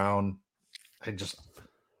 Porzingis, Brown.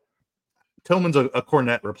 Tillman's a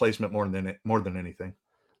Cornett replacement more than anything.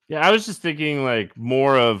 Yeah, I was just thinking like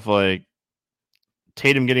more of like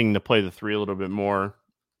Tatum getting to play the 3 a little bit more.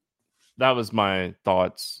 That was my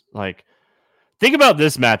thoughts. Like, think about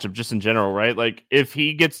this matchup just in general, right? Like, if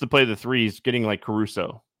he gets to play the 3, he's getting like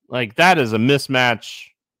Caruso. Like, that is a mismatch.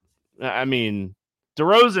 I mean,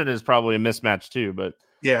 DeRozan is probably a mismatch too, but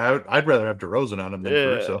yeah, I'd rather have DeRozan on him than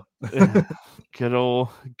Caruso. Good old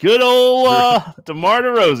DeMar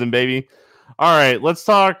DeRozan, baby. All right, let's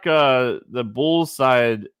talk the Bulls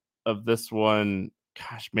side of this one.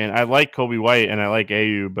 Gosh, man, I like Kobe White and I like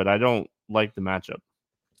Ayu, but I don't like the matchup.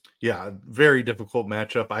 Yeah, very difficult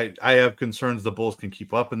matchup. I have concerns the Bulls can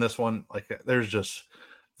keep up in this one. Like, there's just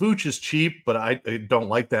Vooch is cheap, but I don't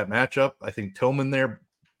like that matchup. I think Tillman there,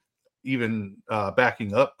 even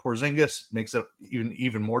backing up Porzingis, makes it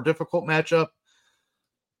even more difficult matchup.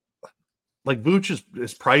 Like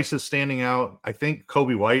Vooch's price is standing out. I think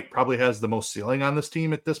Kobe White probably has the most ceiling on this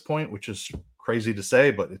team at this point, which is crazy to say,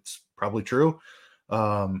 but it's probably true.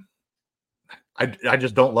 I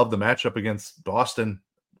just don't love the matchup against Boston.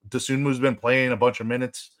 Dosunmu's been playing a bunch of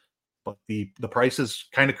minutes, but the price is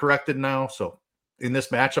kind of corrected now. So in this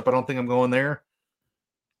matchup, I don't think I'm going there.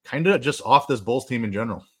 Kind of just off this Bulls team in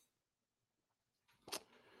general.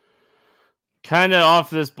 Kind of off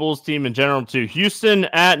this Bulls team in general too. Houston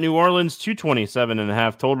at New Orleans,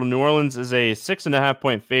 227.5 total. New Orleans is a 6.5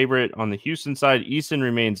 point favorite on the Houston side. Easton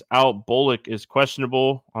remains out. Bullock is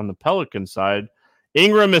questionable on the Pelican side.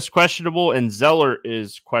 Ingram is questionable and Zeller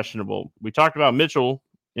is questionable. We talked about Mitchell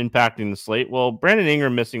impacting the slate. Well, Brandon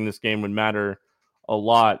Ingram missing this game would matter a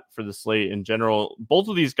lot for the slate in general. Both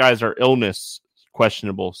of these guys are illness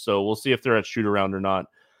questionable, so we'll see if they're at shoot around or not.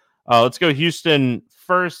 Let's go Houston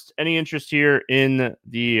first. Any interest here in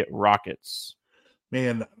the Rockets?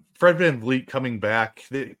 Man, Fred VanVleet coming back.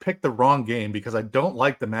 They picked the wrong game because I don't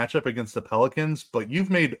like the matchup against the Pelicans, but you've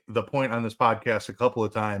made the point on this podcast a couple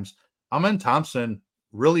of times. Amen Thompson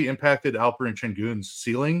really impacted Alperen Şengün's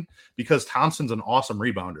ceiling because Thompson's an awesome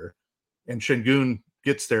rebounder, and Şengün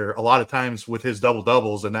gets there a lot of times with his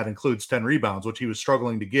double-doubles, and that includes 10 rebounds, which he was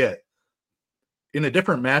struggling to get. In a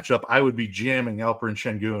different matchup, I would be jamming Alperen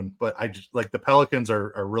Şengün, but I just like the Pelicans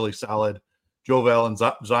are really solid. Jovel and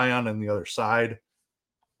Zion on the other side.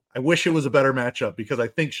 I wish it was a better matchup because I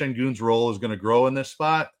think Şengün's role is going to grow in this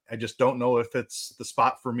spot. I just don't know if it's the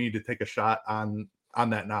spot for me to take a shot on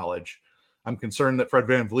that knowledge. I'm concerned that Fred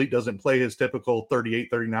VanVleet doesn't play his typical 38,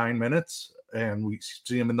 39 minutes, and we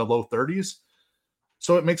see him in the low 30s.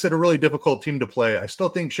 So it makes it a really difficult team to play. I still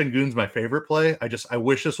think Şengün's my favorite play. I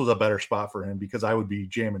wish this was a better spot for him because I would be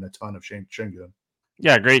jamming a ton of Şengün.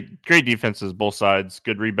 Yeah, great defenses, both sides.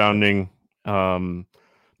 Good rebounding.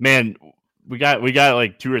 Man, we got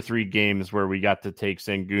like 2 or 3 games where we got to take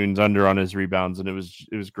Şengün's under on his rebounds, and it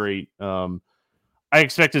was great. I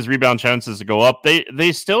expect his rebound chances to go up.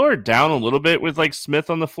 They still are down a little bit with like Smith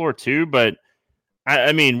on the floor too, but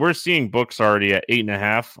I mean, we're seeing books already at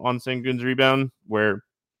 8.5 on Şengün's rebound, where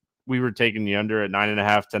we were taking the under at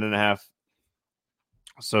 9.5, 10.5.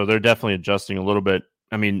 So they're definitely adjusting a little bit.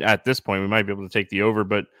 I mean, at this point, we might be able to take the over,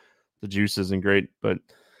 but the juice isn't great. But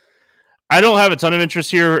I don't have a ton of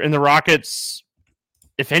interest here in the Rockets.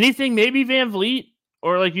 If anything, maybe VanVleet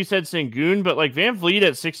or like you said, Şengün, but like VanVleet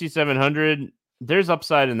at 6,700, there's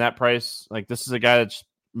upside in that price. Like this is a guy that's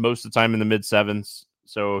most of the time in the mid sevens.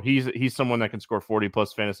 So he's someone that can score 40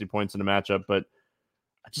 plus fantasy points in a matchup, but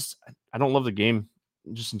I don't love the game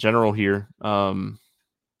just in general here. Don't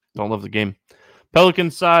love the game.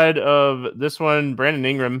 Pelican side of this one, Brandon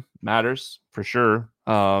Ingram matters for sure.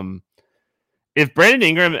 If Brandon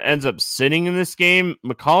Ingram ends up sitting in this game,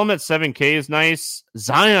 McCollum at 7K is nice.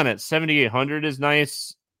 Zion at 7,800 is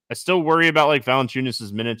nice. I still worry about like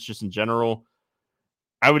Valanciunas' minutes just in general.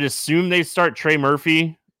 I would assume they start Trey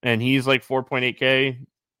Murphy, and he's like 4.8K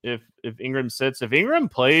if Ingram sits. If Ingram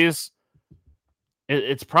plays,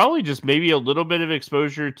 it's probably just maybe a little bit of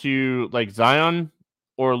exposure to like Zion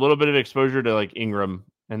or a little bit of exposure to like Ingram,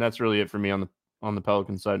 and that's really it for me on the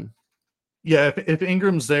Pelican side. Yeah, if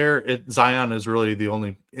Ingram's there, Zion is really the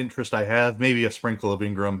only interest I have. Maybe a sprinkle of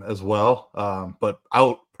Ingram as well, but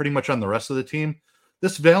out pretty much on the rest of the team.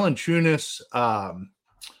 This Valanciunas,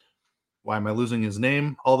 why am I losing his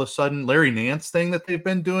name all of a sudden? Larry Nance thing that they've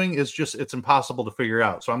been doing is just, it's impossible to figure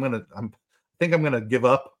out. So I think I'm gonna give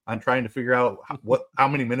up on trying to figure out how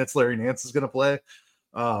many minutes Larry Nance is gonna play.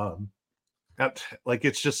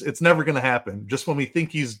 It's never gonna happen. Just when we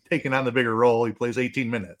think he's taking on the bigger role, he plays 18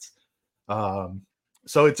 minutes.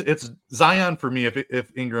 So it's Zion for me.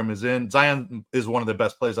 If Ingram is in, Zion is one of the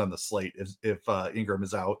best plays on the slate. If Ingram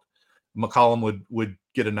is out, McCollum would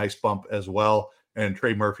get a nice bump as well. And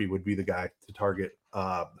Trey Murphy would be the guy to target,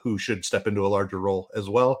 who should step into a larger role as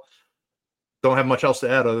well. Don't have much else to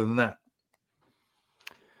add other than that.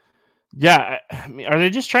 Yeah, I mean, are they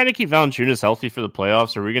just trying to keep Valanciunas healthy for the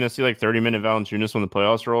playoffs? Are we going to see like 30-minute Valanciunas when the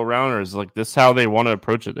playoffs roll around, or is like this how they want to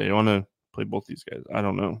approach it? They want to play both these guys. I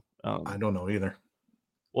don't know. I don't know either.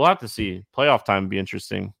 We'll have to see. Playoff time would be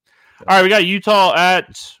interesting. All right, we got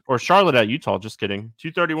Charlotte at Utah. Just kidding.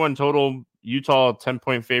 231 total. Utah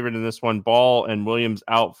 10-point favorite in this one. Ball and Williams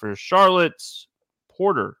out for Charlotte.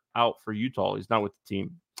 Porter out for Utah. He's not with the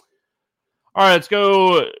team. All right, let's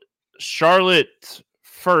go Charlotte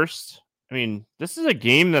first. I mean, this is a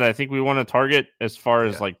game that I think we want to target as far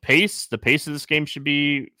as like pace. The pace of this game should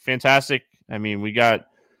be fantastic. I mean, we got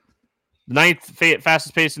the 9th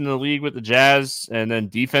fastest pace in the league with the Jazz, and then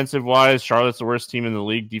defensive wise, Charlotte's the worst team in the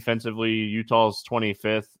league defensively. Utah's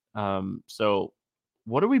 25th. So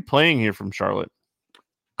what are we playing here from Charlotte?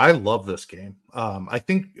 I love this game. I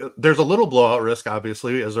think there's a little blowout risk,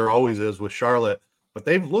 obviously, as there always is with Charlotte, but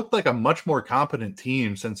they've looked like a much more competent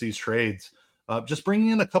team since these trades. Just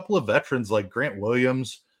bringing in a couple of veterans like Grant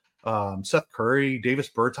Williams, Seth Curry, Davis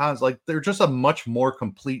Bertans, like they're just a much more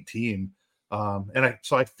complete team.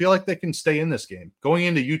 So I feel like they can stay in this game. Going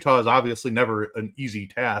into Utah is obviously never an easy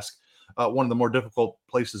task, one of the more difficult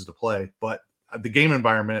places to play, but the game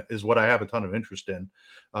environment is what I have a ton of interest in.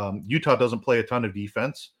 Utah doesn't play a ton of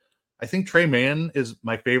defense. I think Trey Mann is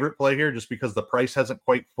my favorite play here just because the price hasn't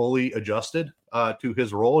quite fully adjusted to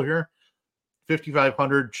his role here.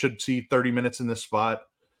 5,500 should see 30 minutes in this spot.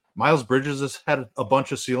 Miles Bridges has had a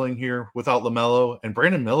bunch of ceiling here without LaMelo, and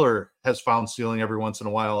Brandon Miller has found ceiling every once in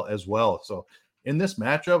a while as well. So in this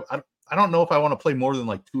matchup, I don't know if I want to play more than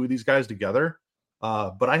like 2 of these guys together,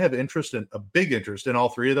 but I have a big interest in all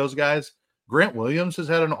 3 of those guys. Grant Williams has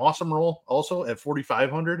had an awesome role also at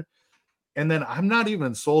 4,500. And then I'm not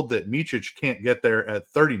even sold that Micic can't get there at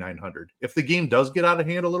 3,900. If the game does get out of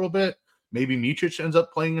hand a little bit, maybe Micic ends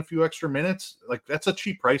up playing a few extra minutes. Like that's a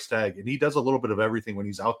cheap price tag, and he does a little bit of everything when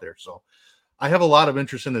he's out there. So I have a lot of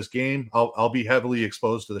interest in this game. I'll be heavily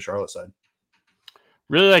exposed to the Charlotte side.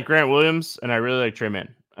 Really like Grant Williams, and I really like Trey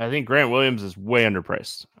Mann. I think Grant Williams is way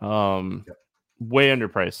underpriced. Way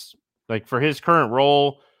underpriced. Like for his current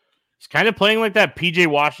role, he's kind of playing like that PJ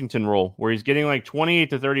Washington role where he's getting like 28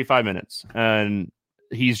 to 35 minutes and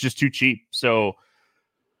he's just too cheap. So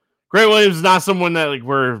Grant Williams is not someone that like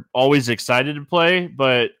we're always excited to play,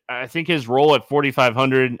 but I think his role at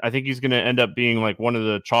 4,500, I think he's going to end up being like one of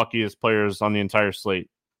the chalkiest players on the entire slate.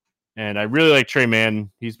 And I really like Trey Mann.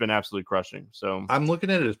 He's been absolutely crushing. So I'm looking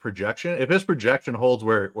at his projection. If his projection holds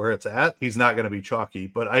where it's at, he's not going to be chalky.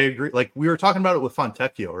 But I agree. Like we were talking about it with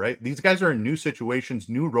Fontecchio, right? These guys are in new situations,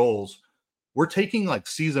 new roles. We're taking like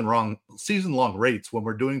season-long rates when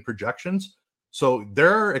we're doing projections. So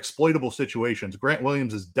there are exploitable situations. Grant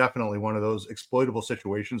Williams is definitely one of those exploitable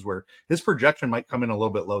situations where his projection might come in a little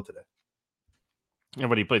bit low today. Yeah,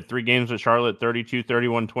 but he played 3 games with Charlotte, 32,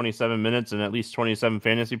 31, 27 minutes, and at least 27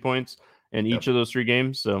 fantasy points in each of those 3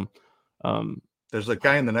 games. So there's a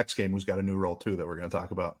guy in the next game who's got a new role too that we're going to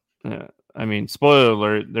talk about. Yeah, I mean, spoiler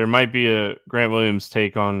alert, there might be a Grant Williams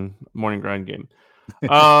take on morning grind game.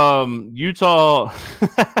 Utah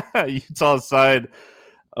side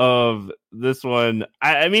of this one.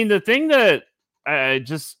 I mean, the thing that I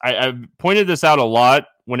pointed this out a lot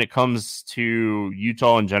when it comes to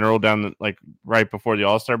Utah in general like right before the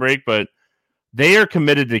All-Star break, but they are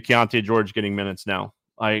committed to Keontae George getting minutes now.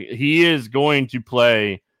 Like he is going to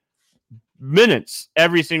play minutes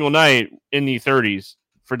every single night in the 30s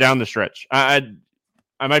for down the stretch. I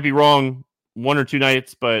might be wrong 1 or 2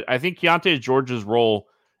 nights, but I think Keontae George's role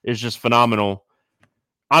is just phenomenal.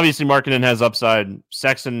 Obviously, Markkanen has upside.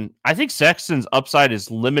 I think Sexton's upside is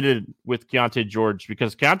limited with Keontae George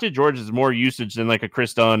because Keontae George is more usage than like a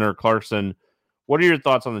Chris Dunn or Clarkson. What are your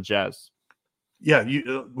thoughts on the Jazz? Yeah,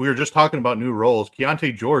 we were just talking about new roles.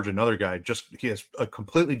 Keontae George, another guy, he has a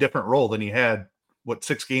completely different role than he had,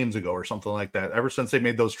 6 games ago or something like that, ever since they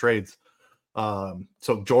made those trades.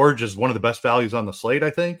 So George is one of the best values on the slate,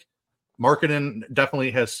 I think. Markkanen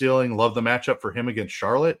definitely has ceiling. Love the matchup for him against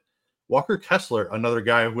Charlotte. Walker Kessler, another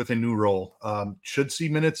guy with a new role, should see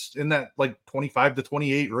minutes in that like 25 to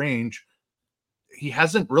 28 range. He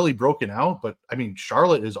hasn't really broken out, but I mean,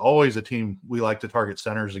 Charlotte is always a team we like to target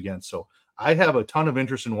centers against. So I have a ton of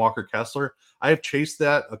interest in Walker Kessler. I have chased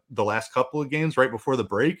that the last couple of games right before the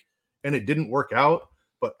break, and it didn't work out.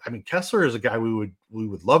 But I mean, Kessler is a guy we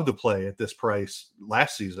would love to play at this price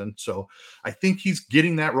last season. So I think he's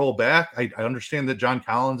getting that role back. I understand that John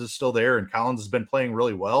Collins is still there, and Collins has been playing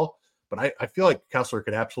really well. But I feel like Kessler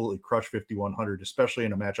could absolutely crush 5,100, especially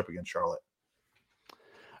in a matchup against Charlotte.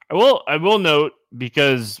 I will note,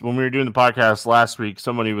 because when we were doing the podcast last week,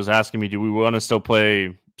 somebody was asking me, do we want to still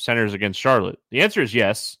play centers against Charlotte? The answer is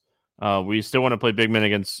yes. We still want to play big men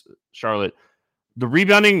against Charlotte. The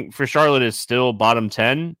rebounding for Charlotte is still bottom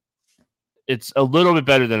 10. It's a little bit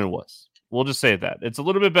better than it was. We'll just say that. It's a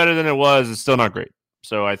little bit better than it was. It's still not great.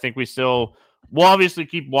 So I think we'll obviously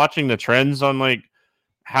keep watching the trends on like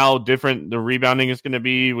how different the rebounding is going to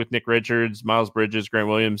be with Nick Richards, Miles Bridges, Grant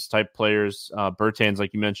Williams type players, Bertans,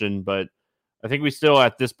 like you mentioned. But I think we still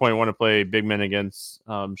at this point want to play big men against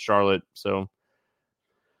Charlotte. So,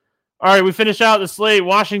 all right, we finish out the slate.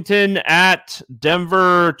 Washington at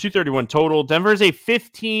Denver, 231 total. Denver is a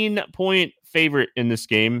 15-point favorite in this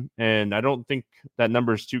game, and I don't think that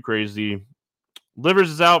number is too crazy.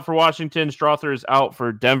 Livers is out for Washington. Strother is out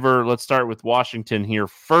for Denver. Let's start with Washington here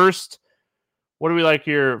first. What do we like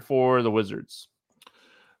here for the Wizards?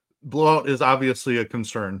 Blowout is obviously a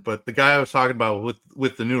concern, but the guy I was talking about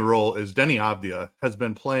with the new role is Denny Avdia. Has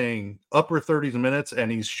been playing upper 30s minutes,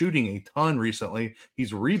 and he's shooting a ton recently.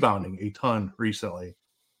 He's rebounding a ton recently.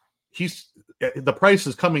 The price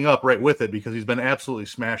is coming up right with it because he's been absolutely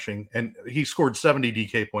smashing, and he scored 70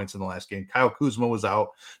 DK points in the last game. Kyle Kuzma was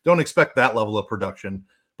out. Don't expect that level of production,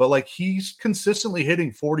 but like he's consistently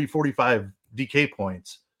hitting 40, 45 DK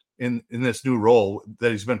points in this new role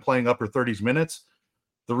that he's been playing upper 30s minutes.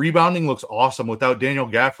 The rebounding looks awesome without Daniel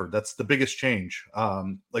Gafford. That's the biggest change.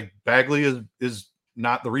 Like Bagley is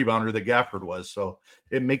not the rebounder that Gafford was. So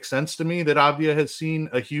it makes sense to me that Avdia has seen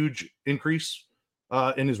a huge increase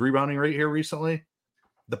in his rebounding rate here recently.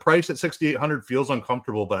 The price at 6,800 feels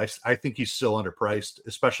uncomfortable, but I think he's still underpriced,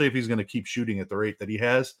 especially if he's going to keep shooting at the rate that he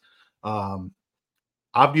has. Avdia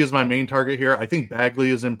is my main target here. I think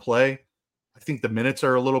Bagley is in play. I think the minutes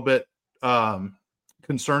are a little bit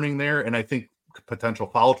concerning there, and I think potential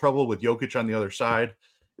foul trouble with Jokic on the other side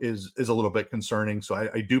is a little bit concerning. So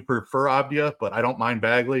I do prefer Avdia, but I don't mind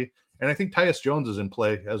Bagley. And I think Tyus Jones is in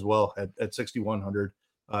play as well at 6,100.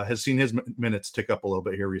 Has seen his minutes tick up a little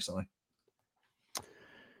bit here recently.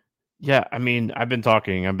 Yeah, I mean, I've been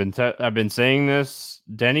saying this.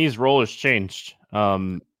 Denny's role has changed.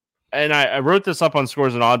 And I wrote this up on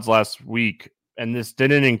Scores and Odds last week, and this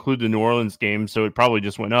didn't include the New Orleans game, so it probably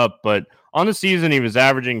just went up. But On the season, he was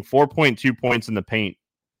averaging 4.2 points in the paint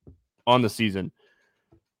on the season.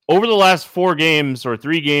 Over the last 4 games or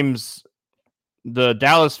 3 games, the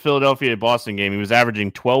Dallas, Philadelphia, Boston game, he was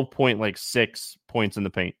averaging 12.6 points in the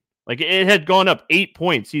paint. Like, it had gone up 8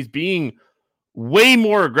 points. He's being way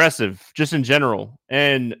more aggressive just in general.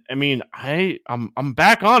 And I mean, I'm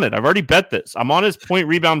back on it. I've already bet this. I'm on his point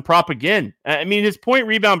rebound prop again. I mean, his point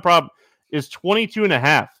rebound prop is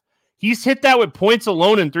 22.5. He's hit that with points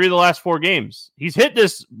alone in 3 of the last 4 games. He's hit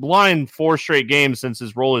this line 4 straight games since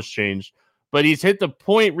his role has changed, but he's hit the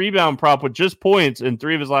point rebound prop with just points in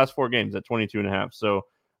 3 of his last 4 games at 22.5. So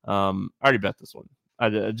I already bet this one.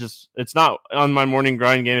 It's not on my morning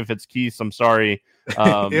grind game. If it's Keith, I'm sorry.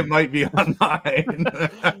 It might be on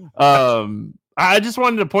mine. I just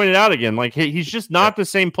wanted to point it out again. Like, he's just not the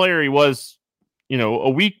same player he was, a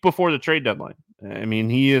week before the trade deadline. I mean,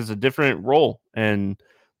 he is a different role, and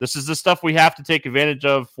this is the stuff we have to take advantage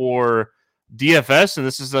of for DFS, and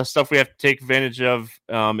this is the stuff we have to take advantage of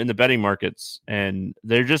in the betting markets. And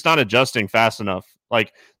they're just not adjusting fast enough.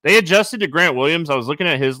 Like, they adjusted to Grant Williams. I was looking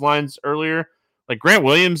at his lines earlier. Like, Grant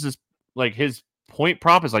Williams is like, his point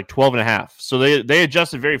prop is like 12.5. So they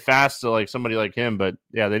adjusted very fast to like somebody like him, but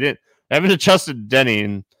yeah, they didn't. They haven't adjusted Denny,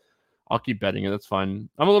 and I'll keep betting it. That's fine.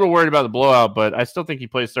 I'm a little worried about the blowout, but I still think he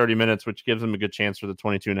plays 30 minutes, which gives him a good chance for the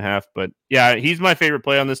 22.5. But yeah, he's my favorite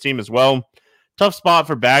play on this team as well. Tough spot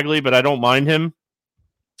for Bagley, but I don't mind him.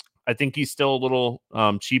 I think he's still a little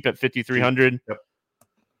cheap at 5,300. Yep.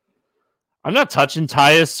 I'm not touching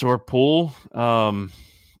Tyus or Poole.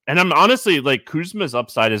 And I'm honestly, like, Kuzma's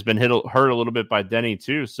upside has been hurt a little bit by Denny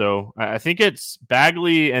too. So I think it's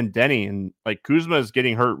Bagley and Denny, and like Kuzma is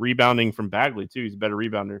getting hurt rebounding from Bagley too. He's a better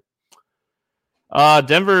rebounder.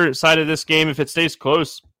 Denver side of this game, if it stays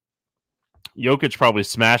close, Jokic probably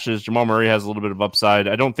smashes. Jamal Murray has a little bit of upside.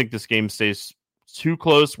 I don't think this game stays too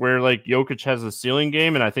close where like Jokic has a ceiling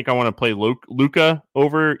game, and I think I want to play Luka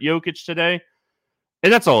over Jokic today.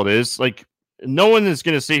 And that's all it is. Like, no one is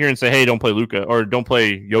going to sit here and say, hey, don't play Luka or don't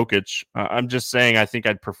play Jokic. I'm just saying I think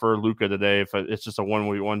I'd prefer Luka today if it's just a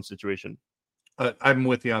 1v1 situation. I'm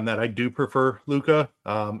with you on that. I do prefer Luka.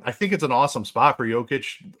 I think it's an awesome spot for Jokic.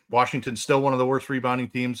 Washington's still one of the worst rebounding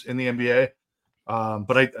teams in the NBA.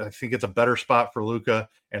 But I think it's a better spot for Luka,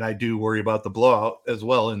 and I do worry about the blowout as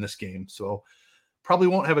well in this game. So probably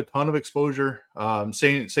won't have a ton of exposure.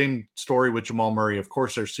 Same story with Jamal Murray. Of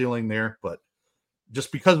course, there's ceiling there, but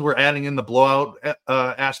just because we're adding in the blowout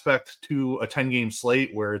aspect to a 10-game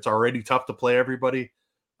slate where it's already tough to play everybody,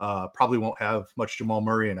 probably won't have much Jamal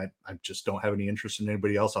Murray, and I just don't have any interest in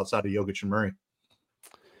anybody else outside of Jokic and Murray.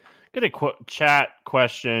 Get a chat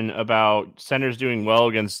question about centers doing well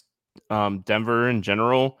against Denver in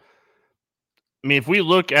general. I mean, if we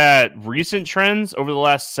look at recent trends over the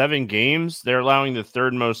last 7 games, they're allowing the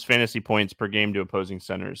 3rd most fantasy points per game to opposing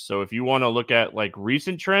centers. So if you want to look at like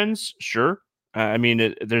recent trends, sure. I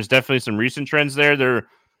mean, there's definitely some recent trends there. They're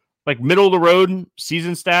like middle of the road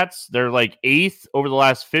season stats. They're like 8th over the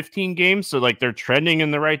last 15 games. So like they're trending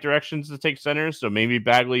in the right directions to take centers. So maybe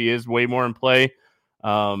Bagley is way more in play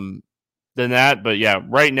than that. But yeah,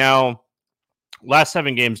 right now, last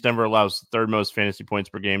 7 games, Denver allows 3rd most fantasy points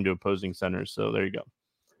per game to opposing centers. So there you go.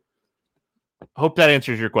 Hope that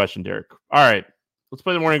answers your question, Derek. All right, let's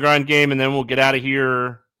play the morning grind game, and then we'll get out of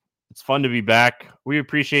here. It's fun to be back. We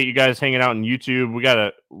appreciate you guys hanging out on YouTube. We got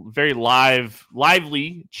a very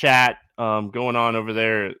lively chat going on over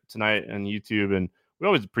there tonight on YouTube, and we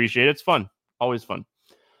always appreciate it. It's fun. Always fun.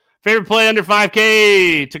 Favorite play under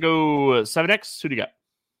 5K to go 7X? Who do you got?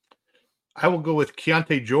 I will go with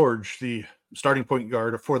Keontae George, the starting point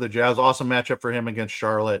guard for the Jazz. Awesome matchup for him against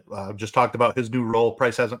Charlotte. Just talked about his new role.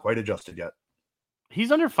 Price hasn't quite adjusted yet.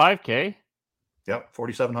 He's under 5K? Yep,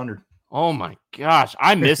 4,700. Oh my gosh,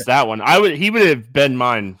 I missed that one. He would have been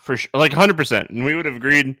mine for sure, like 100%, and we would have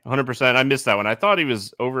agreed 100%. I missed that one. I thought he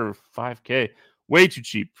was over 5K. Way too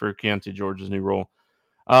cheap for Keontae George's new role.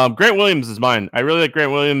 Grant Williams is mine. I really like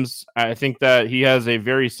Grant Williams. I think that he has a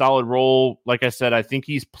very solid role. Like I said, I think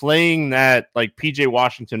he's playing that like PJ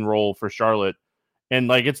Washington role for Charlotte, and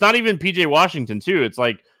like it's not even PJ Washington too. It's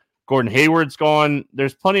like Gordon Hayward's gone.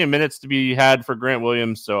 There's plenty of minutes to be had for Grant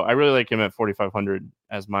Williams, so I really like him at 4,500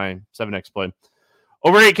 as my 7X play.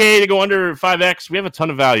 Over 8K to go under 5X. We have a ton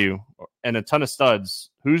of value and a ton of studs.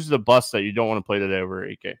 Who's the bust that you don't want to play today over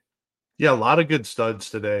 8K? Yeah, a lot of good studs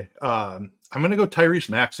today. I'm going to go Tyrese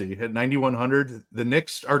Maxey at 9,100. The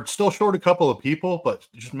Knicks are still short a couple of people, but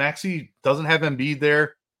just Maxey doesn't have Embiid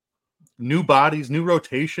there. New bodies, new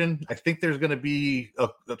rotation. I think there's going to be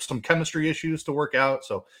some chemistry issues to work out.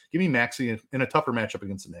 So give me Maxey in a tougher matchup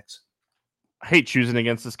against the Knicks. I hate choosing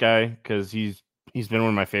against this guy because he's He's been one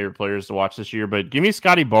of my favorite players to watch this year. But give me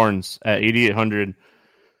Scotty Barnes at 8,800.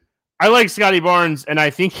 I like Scotty Barnes, and I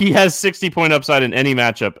think he has 60-point upside in any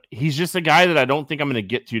matchup. He's just a guy that I don't think I'm going to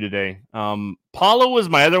get to today. Paulo was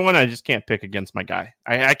my other one. I just can't pick against my guy.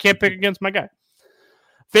 I can't pick against my guy.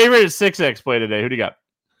 Favorite 6X play today. Who do you got?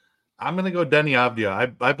 I'm going to go Denny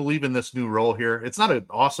Avdia. I believe in this new role here. It's not an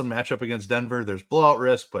awesome matchup against Denver. There's blowout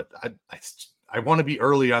risk, but I want to be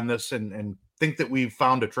early on this and think that we've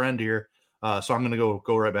found a trend here. So I'm going to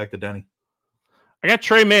go right back to Denny. I got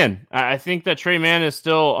Trey Mann. I think that Trey Mann is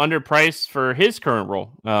still underpriced for his current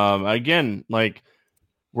role. Again, like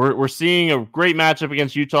we're seeing a great matchup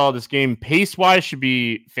against Utah. This game pace-wise should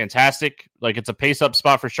be fantastic. Like it's a pace-up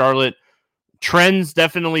spot for Charlotte. Trends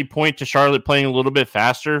definitely point to Charlotte playing a little bit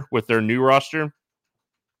faster with their new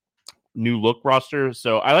look roster.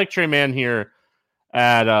 So I like Trey Mann here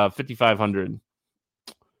at 5,500.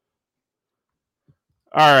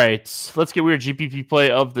 All right, let's get weird GPP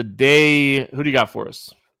play of the day. Who do you got for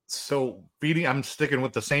us? So I'm sticking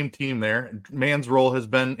with the same team there. Mann's role has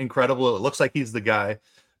been incredible. It looks like he's the guy,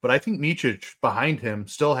 but I think Micic behind him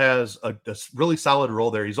still has a really solid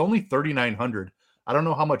role there. He's only 3,900. I don't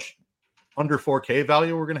know how much under 4K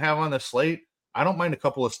value we're going to have on this slate. I don't mind a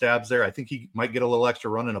couple of stabs there. I think he might get a little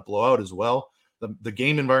extra run in a blowout as well. The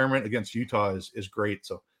game environment against Utah is great.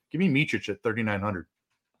 So give me Micic at 3,900.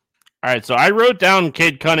 All right, so I wrote down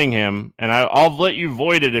Cade Cunningham, and I'll let you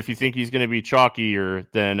void it if you think he's going to be chalkier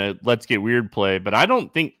than a Let's Get Weird play, but I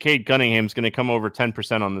don't think Cade Cunningham's going to come over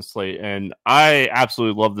 10% on this slate, and I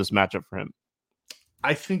absolutely love this matchup for him.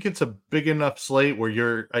 I think it's a big enough slate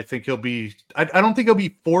where I think he'll be, I don't think he'll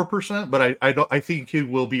be 4%, but I think he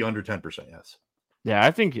will be under 10%, yes. Yeah, I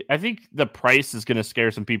think the price is going to scare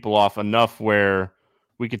some people off enough where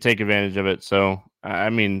we could take advantage of it. So,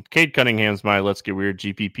 I mean, Cade Cunningham's my Let's Get Weird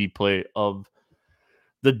GPP play of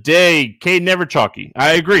the day. Cade never chalky.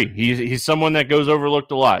 I agree. He's someone that goes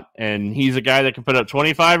overlooked a lot, and he's a guy that can put up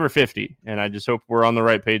 25 or 50. And I just hope we're on the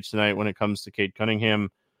right page tonight when it comes to Cade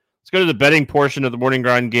Cunningham. Let's go to the betting portion of the Morning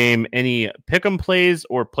Grind game. Any pick'em plays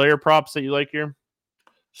or player props that you like here?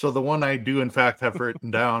 So the one I do, in fact, have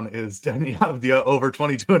written down is Denny Avdia over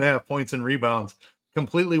 22.5 points and rebounds.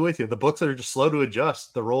 Completely with you. The books are just slow to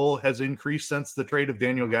adjust. The role has increased since the trade of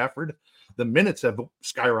Daniel Gafford. The minutes have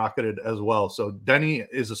skyrocketed as well. So Denny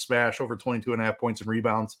is a smash over 22.5 points and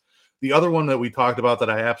rebounds. The other one that we talked about that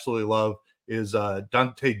I absolutely love is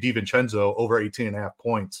Dante DiVincenzo over 18.5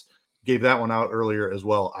 points. Gave that one out earlier as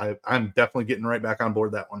well. I'm definitely getting right back on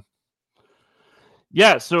board that one.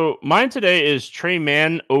 Yeah, so mine today is Trey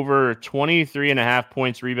Mann over 23.5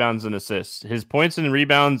 points, rebounds, and assists. His points and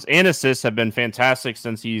rebounds and assists have been fantastic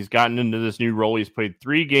since he's gotten into this new role. He's played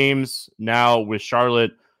 3 games now with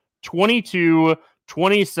Charlotte, 22,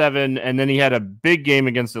 27, and then he had a big game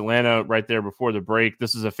against Atlanta right there before the break.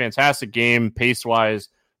 This is a fantastic game pace-wise.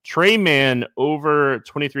 Trey Mann over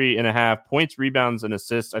 23.5 points, rebounds, and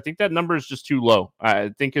assists. I think that number is just too low.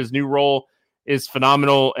 I think his new role is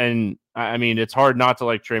phenomenal, and I mean, it's hard not to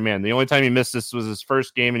like Trey Mann. The only time he missed this was his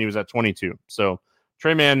first game, and he was at 22. So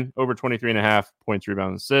Trey Mann over 23.5 points,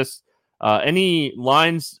 rebounds, assists. Any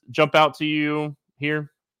lines jump out to you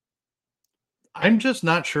here? I'm just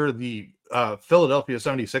not sure the Philadelphia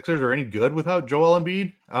 76ers are any good without Joel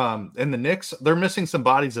Embiid. And the Knicks, they're missing some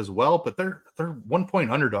bodies as well, but they're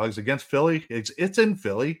 1-point underdogs against Philly. It's in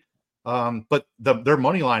Philly. But their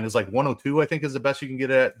money line is like 102, I think is the best you can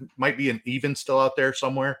get at. Might be an even still out there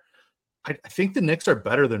somewhere. I think the Knicks are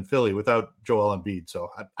better than Philly without Joel Embiid.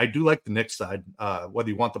 So I do like the Knicks side, whether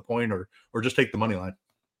you want the point or just take the money line.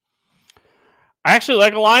 I actually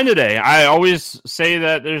like a line today. I always say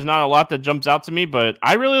that there's not a lot that jumps out to me, but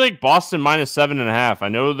I really like Boston minus 7.5. I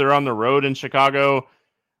know they're on the road in Chicago.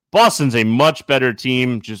 Boston's a much better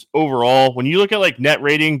team just overall. When you look at like net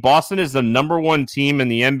rating, Boston is the number 1 team in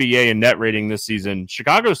the NBA in net rating this season.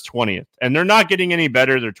 Chicago's 20th, and they're not getting any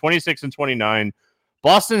better. They're 26 and 29.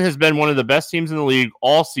 Boston has been one of the best teams in the league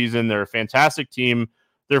all season. They're a fantastic team.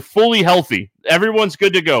 They're fully healthy. Everyone's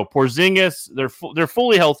good to go. Porzingis, they're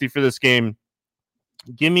fully healthy for this game.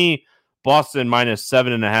 Give me Boston minus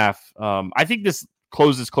 7.5. I think this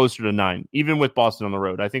closes closer to 9, even with Boston on the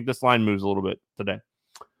road. I think this line moves a little bit today.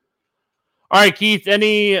 All right, Keith,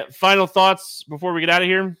 any final thoughts before we get out of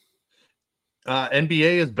here?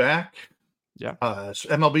 NBA is back. Yeah.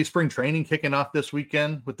 MLB spring training kicking off this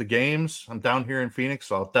weekend with the games. I'm down here in Phoenix,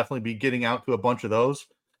 so I'll definitely be getting out to a bunch of those.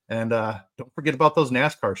 And don't forget about those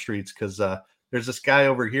NASCAR streets, because there's this guy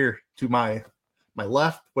over here to my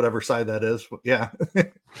left, whatever side that is. Yeah.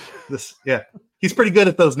 He's pretty good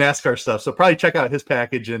at those NASCAR stuff. So probably check out his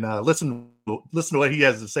package and listen to what he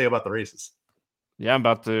has to say about the races. Yeah, I'm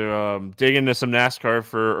about to dig into some NASCAR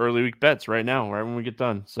for early week bets right now, right when we get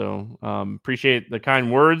done. So appreciate the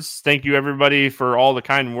kind words. Thank you, everybody, for all the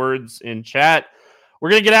kind words in chat.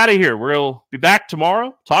 We're going to get out of here. We'll be back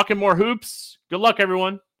tomorrow talking more hoops. Good luck,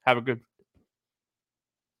 everyone. Have a good